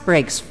tax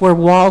breaks for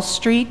Wall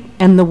Street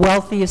and the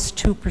wealthiest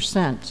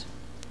 2%.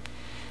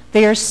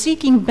 They are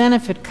seeking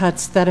benefit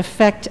cuts that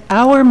affect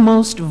our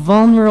most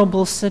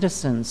vulnerable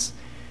citizens,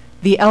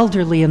 the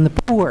elderly and the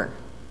poor,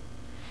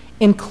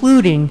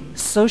 including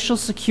Social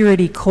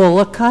Security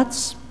COLA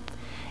cuts,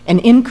 an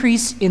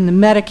increase in the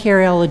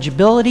Medicare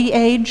eligibility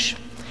age,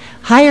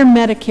 higher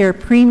Medicare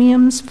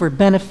premiums for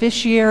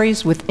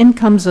beneficiaries with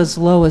incomes as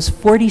low as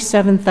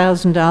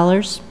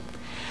 $47,000,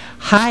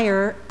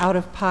 higher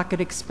out-of-pocket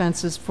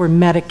expenses for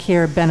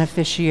Medicare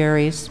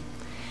beneficiaries,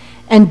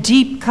 and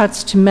deep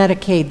cuts to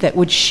Medicaid that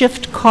would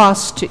shift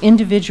costs to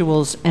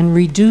individuals and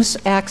reduce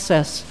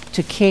access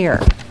to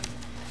care.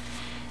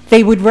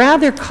 They would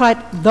rather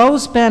cut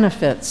those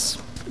benefits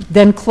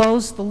than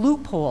close the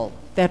loophole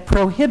that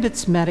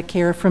prohibits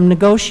Medicare from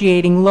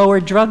negotiating lower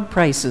drug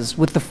prices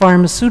with the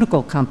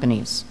pharmaceutical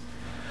companies,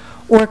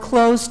 or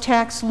close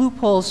tax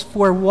loopholes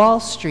for Wall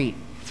Street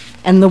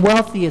and the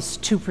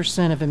wealthiest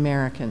 2% of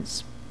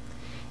Americans.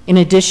 In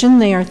addition,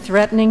 they are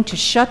threatening to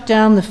shut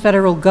down the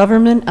federal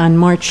government on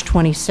March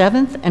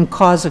 27th and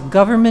cause a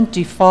government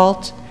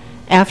default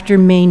after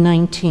May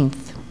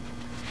 19th.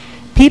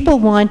 People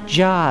want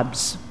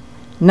jobs,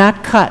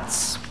 not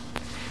cuts.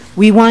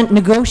 We want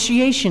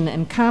negotiation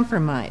and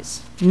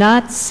compromise,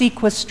 not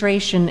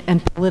sequestration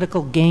and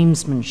political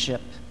gamesmanship.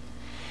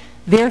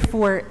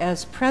 Therefore,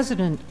 as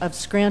president of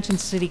Scranton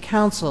City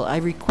Council, I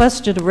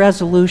requested a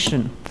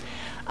resolution,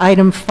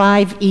 item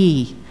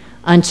 5E,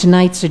 on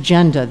tonight's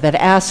agenda that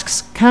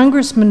asks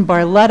Congressman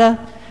Barletta,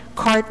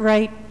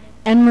 Cartwright,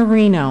 and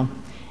Marino,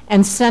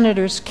 and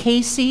Senators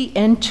Casey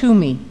and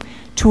Toomey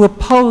to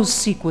oppose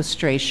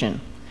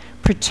sequestration,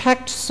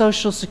 protect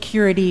Social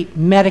Security,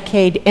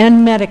 Medicaid,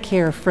 and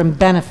Medicare from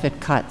benefit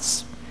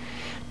cuts,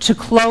 to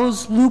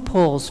close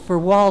loopholes for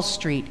Wall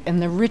Street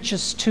and the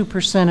richest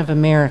 2% of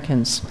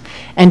Americans,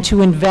 and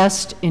to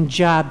invest in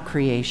job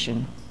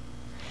creation.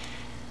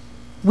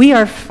 We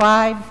are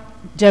 5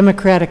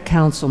 Democratic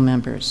council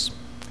members,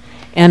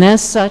 and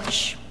as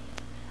such,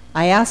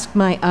 I ask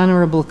my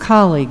honorable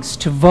colleagues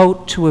to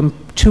vote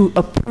to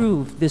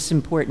approve this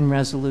important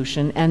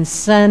resolution and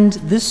send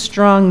this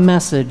strong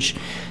message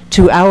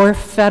to our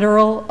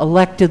federal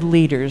elected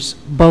leaders,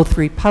 both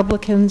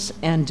Republicans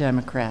and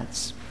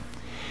Democrats.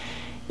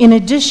 In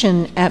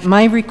addition, at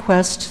my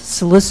request,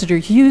 Solicitor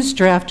Hughes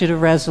drafted a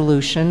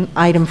resolution,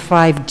 item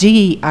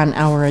 5D on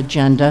our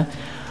agenda,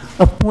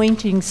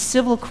 appointing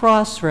Civil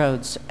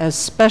Crossroads as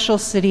special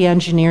city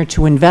engineer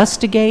to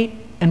investigate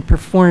and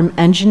perform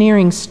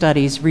engineering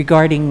studies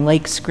regarding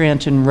Lake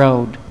Scranton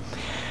Road.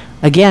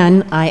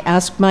 Again, I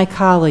ask my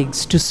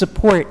colleagues to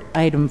support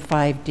item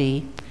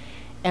 5D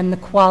and the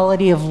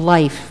quality of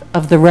life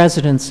of the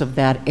residents of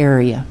that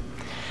area.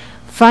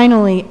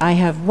 Finally, I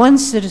have one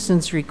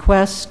citizen's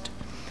request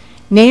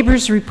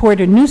Neighbors report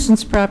a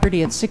nuisance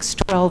property at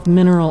 612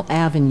 Mineral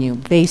Avenue.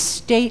 They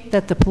state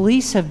that the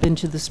police have been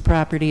to this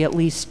property at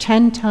least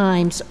 10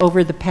 times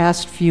over the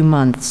past few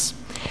months,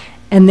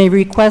 and they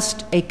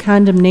request a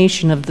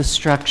condemnation of the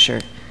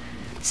structure.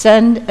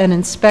 Send an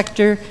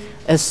inspector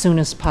as soon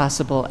as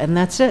possible, and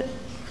that's it.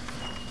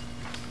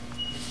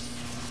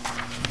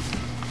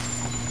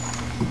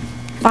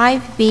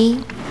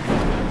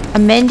 5B,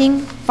 amending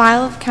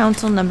file of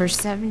council number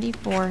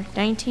 74,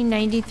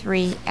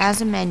 1993, as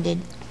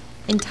amended,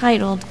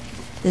 entitled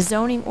The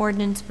Zoning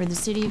Ordinance for the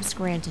City of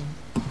Scranton,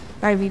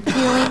 by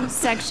repealing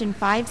Section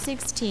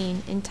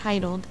 516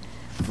 entitled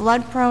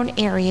Flood-Prone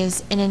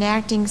Areas and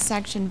enacting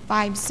Section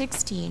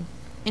 516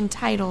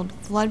 entitled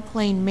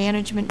Floodplain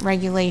Management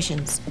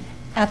Regulations.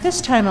 At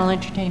this time, I'll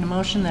entertain a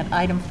motion that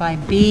item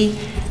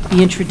 5B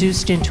be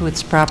introduced into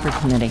its proper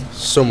committee.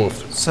 So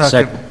moved.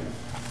 Second.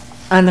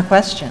 On the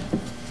question,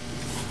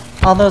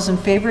 all those in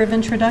favor of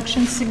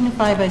introduction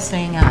signify by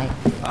saying aye.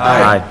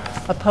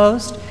 Aye.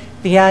 Opposed?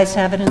 The ayes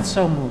have it and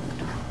so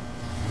moved.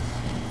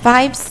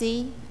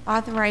 5C,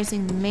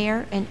 authorizing the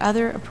mayor and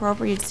other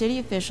appropriate city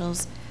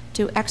officials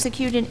to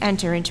execute and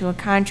enter into a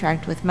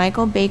contract with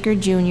Michael Baker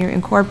Jr.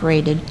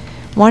 Incorporated,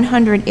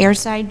 100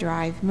 Airside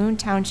Drive, Moon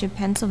Township,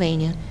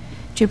 Pennsylvania,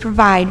 to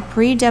provide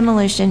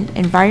pre-demolition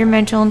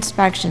environmental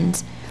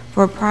inspections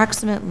for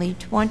approximately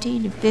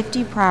 20 to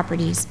 50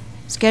 properties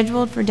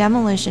scheduled for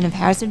demolition of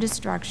hazardous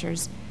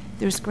structures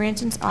through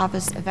Scranton's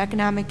Office of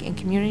Economic and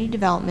Community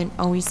Development,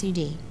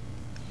 OECD.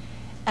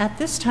 At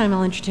this time,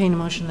 I'll entertain a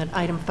motion that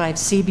item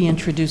 5C be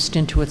introduced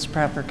into its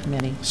proper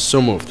committee.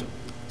 So moved.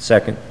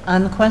 Second.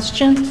 On the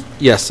question?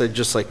 Yes, I'd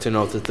just like to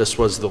note that this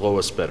was the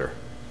lowest bidder.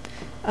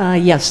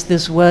 Yes,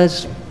 this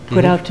was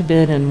put out to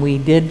bid, and we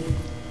did.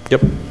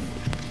 Yep.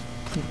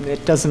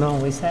 It doesn't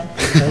always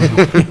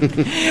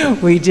happen.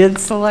 But we did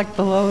select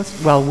the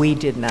lowest. Well, we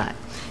did not.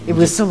 It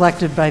was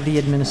selected by the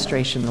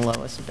administration, the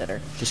lowest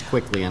bidder. Just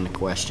quickly on the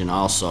question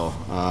also,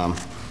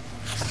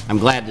 I'm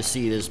glad to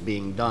see this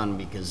being done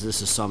because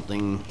this is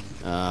something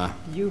that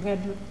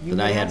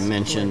I had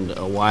mentioned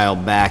a while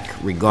back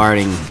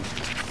regarding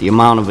the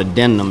amount of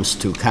addendums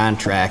to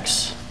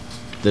contracts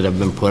that have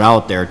been put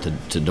out there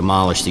to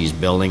demolish these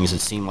buildings. It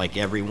seemed like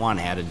everyone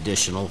had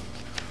additional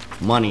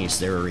monies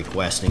they were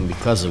requesting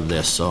because of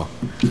this, so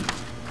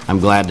I'm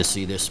glad to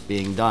see this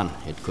being done.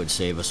 It could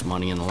save us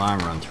money in the long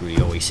run through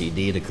the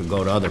OECD that could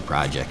go to other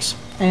projects.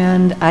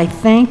 And I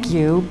thank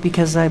you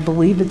because I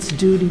believe it's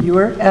due to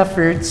your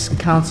efforts,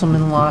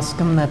 Councilman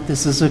Loscom, that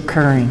this is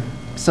occurring.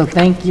 So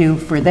thank you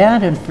for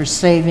that and for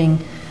saving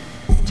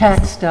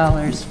tax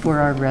dollars for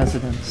our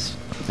residents.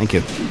 Thank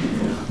you.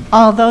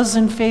 All those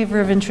in favor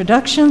of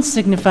introduction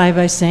signify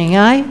by saying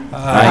aye.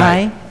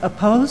 Aye.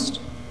 Opposed?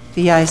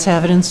 The ayes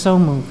have it and so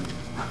moved.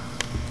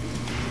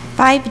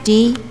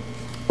 5D,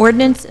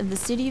 ordinance of the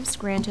City of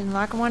Scranton,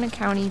 Lackawanna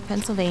County,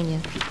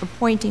 Pennsylvania,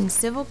 appointing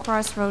Civil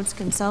Crossroads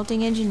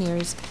Consulting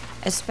Engineers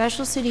as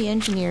special city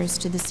engineers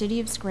to the City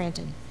of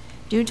Scranton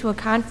due to a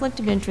conflict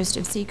of interest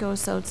of Seco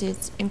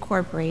Associates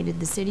Incorporated,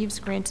 the City of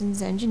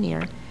Scranton's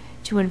engineer,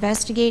 to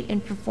investigate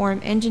and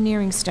perform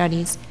engineering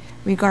studies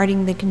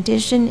regarding the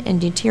condition and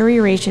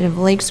deterioration of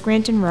Lake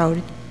Scranton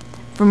Road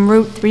from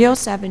Route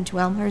 307 to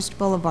Elmhurst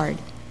Boulevard.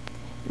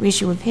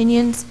 Issue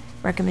opinions,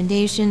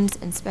 recommendations,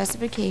 and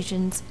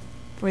specifications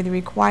for the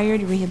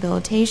required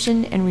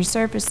rehabilitation and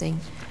resurfacing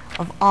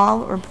of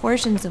all or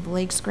portions of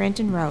Lake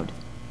Scranton Road,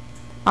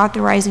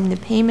 authorizing the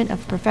payment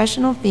of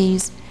professional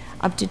fees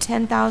up to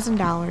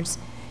 $10,000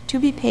 to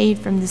be paid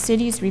from the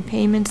city's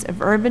repayments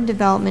of Urban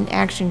Development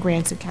Action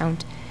Grants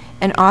account,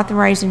 and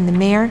authorizing the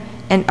mayor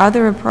and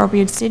other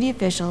appropriate city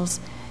officials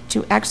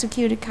to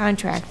execute a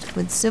contract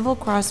with Civil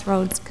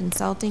Crossroads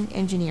Consulting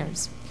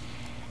Engineers.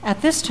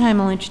 At this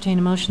time, I'll entertain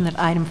a motion that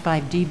item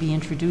 5D be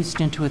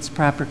introduced into its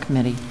proper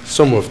committee.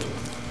 So moved.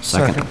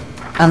 Second.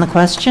 On the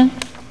question?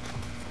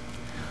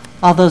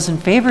 All those in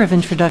favor of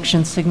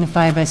introduction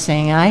signify by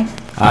saying aye.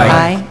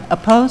 Aye.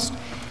 Opposed?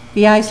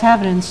 The ayes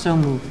have it and so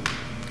moved.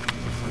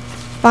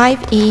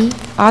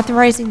 5E,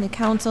 authorizing the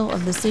council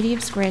of the City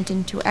of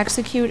Scranton to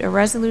execute a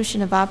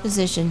resolution of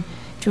opposition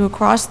to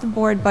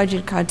across-the-board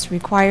budget cuts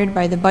required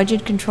by the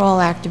Budget Control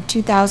Act of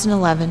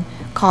 2011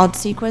 called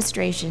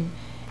sequestration,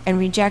 and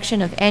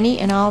rejection of any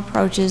and all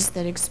approaches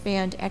that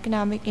expand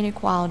economic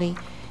inequality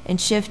and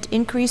shift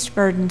increased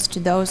burdens to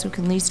those who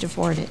can least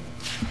afford it.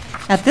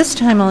 At this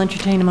time, I'll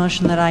entertain a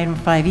motion that item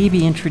 5E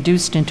be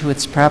introduced into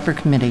its proper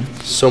committee.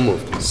 So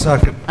moved.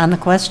 Second. On the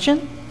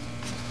question?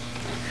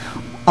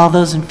 All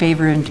those in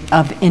favor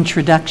of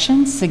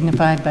introduction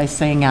signify by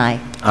saying aye.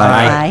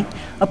 Aye.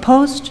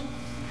 Opposed?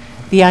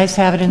 The ayes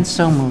have it and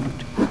so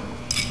moved.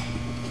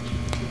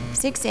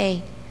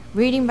 6A,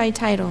 reading by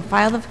title,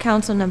 file of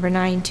council number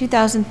 9,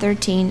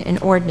 2013, an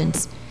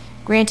ordinance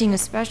granting a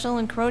special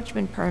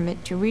encroachment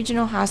permit to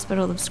Regional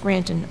Hospital of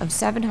Scranton of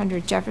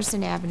 700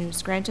 Jefferson Avenue,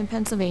 Scranton,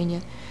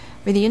 Pennsylvania,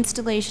 for the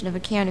installation of a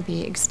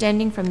canopy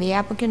extending from the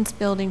applicant's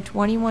building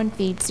 21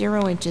 feet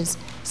 0 inches,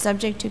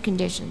 subject to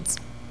conditions.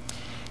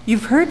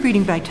 You've heard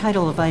reading by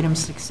title of item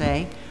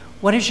 6A,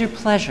 What is your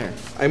pleasure?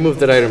 I move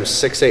that item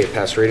 6A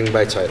pass reading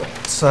by title.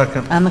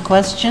 Second. On the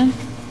question?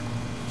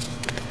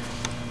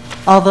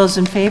 All those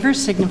in favor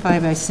signify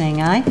by saying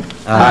aye.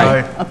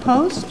 Aye.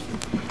 Opposed?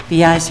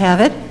 The ayes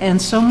have it,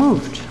 and so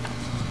moved.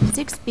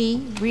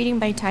 6B, reading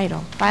by title,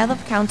 File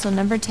of Council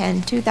Number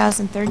 10,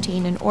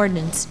 2013, an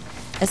ordinance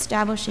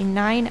establishing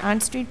 9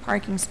 on-street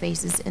parking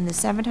spaces in the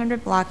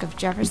 700 block of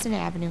Jefferson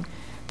Avenue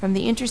from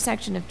the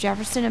intersection of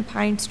Jefferson and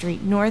Pine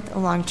Street north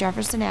along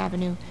Jefferson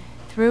Avenue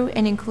through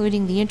and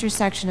including the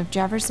intersection of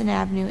Jefferson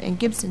Avenue and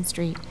Gibson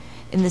Street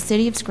in the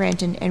city of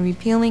Scranton and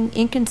repealing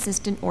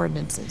inconsistent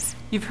ordinances.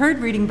 You've heard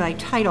reading by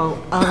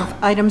title of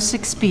item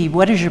 6B.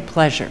 What is your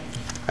pleasure?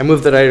 I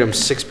move that item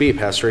 6B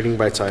pass reading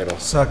by title.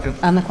 Second.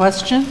 On the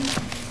question?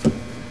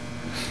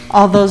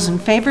 All those in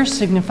favor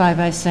signify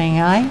by saying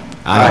aye.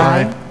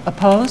 Aye.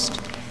 Opposed?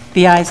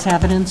 The ayes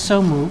have it, and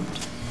so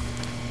moved.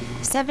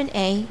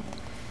 7A,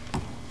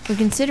 for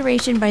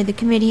consideration by the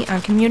Committee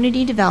on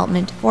Community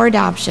Development for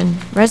Adoption,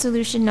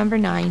 Resolution Number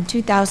 9,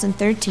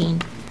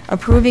 2013,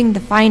 approving the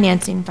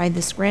financing by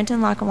the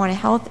Scranton-Lackawanna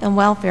Health and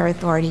Welfare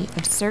Authority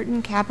of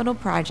certain capital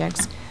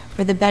projects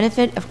for the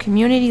benefit of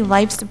Community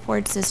Life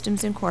Support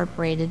Systems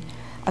Incorporated,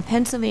 a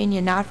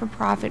Pennsylvania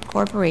not-for-profit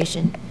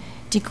corporation,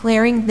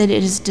 declaring that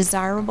it is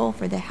desirable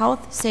for the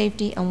health,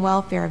 safety, and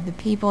welfare of the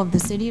people of the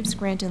city of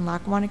Scranton,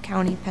 Lackawanna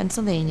County,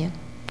 Pennsylvania,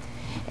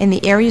 and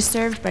the area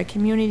served by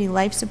Community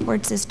Life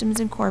Support Systems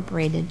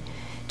Incorporated,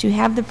 to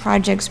have the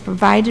projects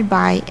provided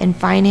by and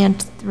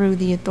financed through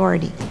the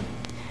authority,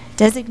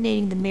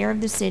 designating the mayor of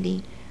the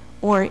city,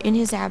 or in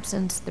his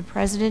absence, the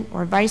president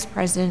or vice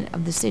president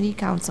of the city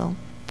council,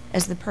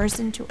 as the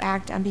person to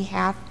act on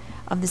behalf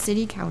of the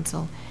city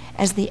council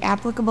as the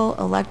applicable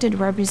elected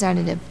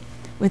representative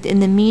within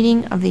the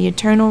meaning of the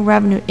Internal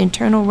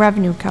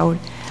Revenue Code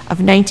of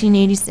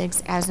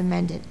 1986 as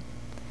amended,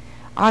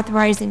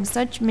 authorizing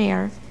such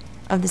mayor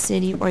of the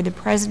city or the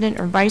president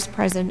or vice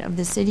president of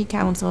the city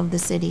council of the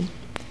city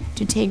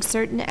to take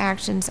certain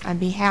actions on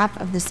behalf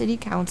of the city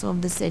council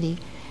of the city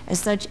as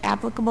such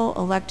applicable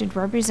elected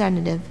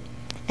representative,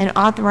 and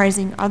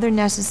authorizing other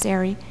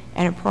necessary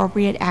and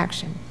appropriate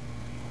action.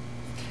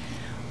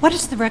 What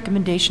is the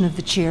recommendation of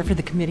the chair for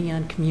the Committee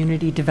on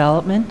Community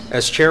Development?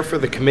 As chair for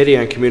the Committee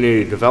on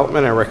Community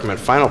Development, I recommend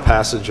final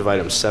passage of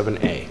item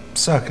 7A.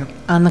 Second.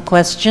 On the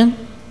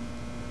question?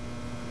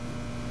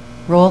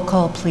 Roll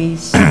call,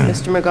 please.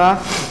 Mr.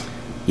 McGough?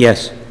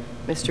 Yes.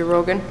 Mr.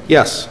 Rogan?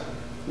 Yes.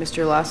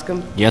 Mr.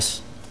 Loscom?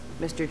 Yes.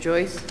 Mr.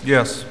 Joyce?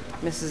 Yes.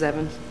 Mrs.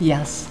 Evans?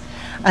 Yes.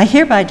 I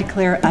hereby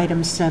declare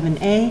item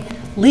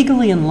 7A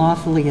legally and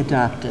lawfully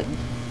adopted.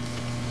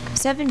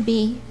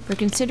 7B, for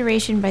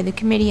consideration by the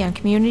Committee on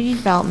Community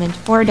Development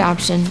for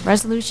Adoption,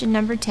 Resolution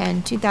Number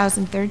 10,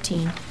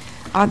 2013,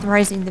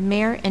 authorizing the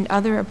mayor and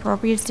other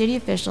appropriate city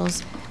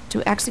officials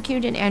to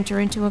execute and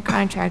enter into a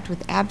contract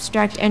with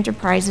Abstract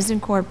Enterprises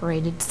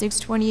Incorporated,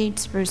 628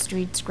 Spruce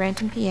Street,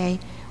 Scranton, PA,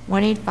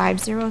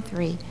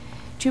 18503,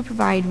 to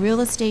provide real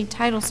estate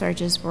title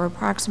searches for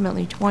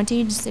approximately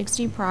 20 to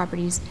 60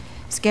 properties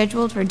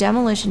scheduled for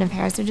demolition of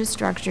hazardous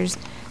structures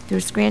through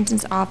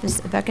Scranton's Office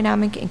of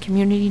Economic and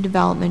Community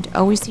Development,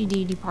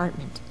 OECD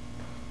Department.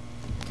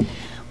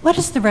 What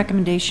is the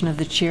recommendation of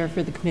the chair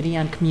for the Committee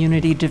on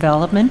Community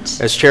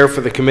Development? As chair for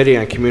the Committee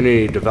on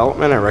Community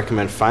Development, I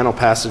recommend final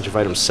passage of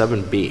item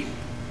 7B.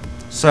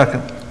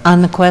 Second.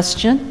 On the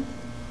question?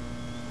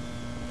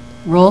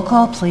 Roll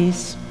call,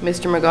 please.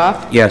 Mr.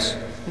 McGough? Yes.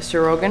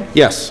 Mr. Rogan?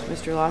 Yes.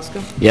 Mr.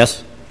 Loscom?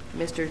 Yes.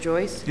 Mr.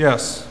 Joyce?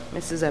 Yes.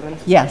 Mrs.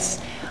 Evans?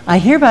 Yes. I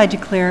hereby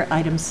declare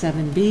item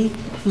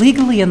 7B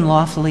legally and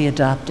lawfully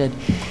adopted.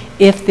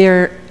 If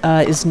there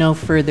is no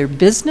further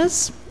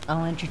business,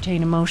 I'll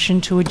entertain a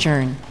motion to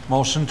adjourn.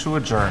 Motion to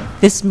adjourn.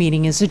 This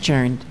meeting is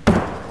adjourned.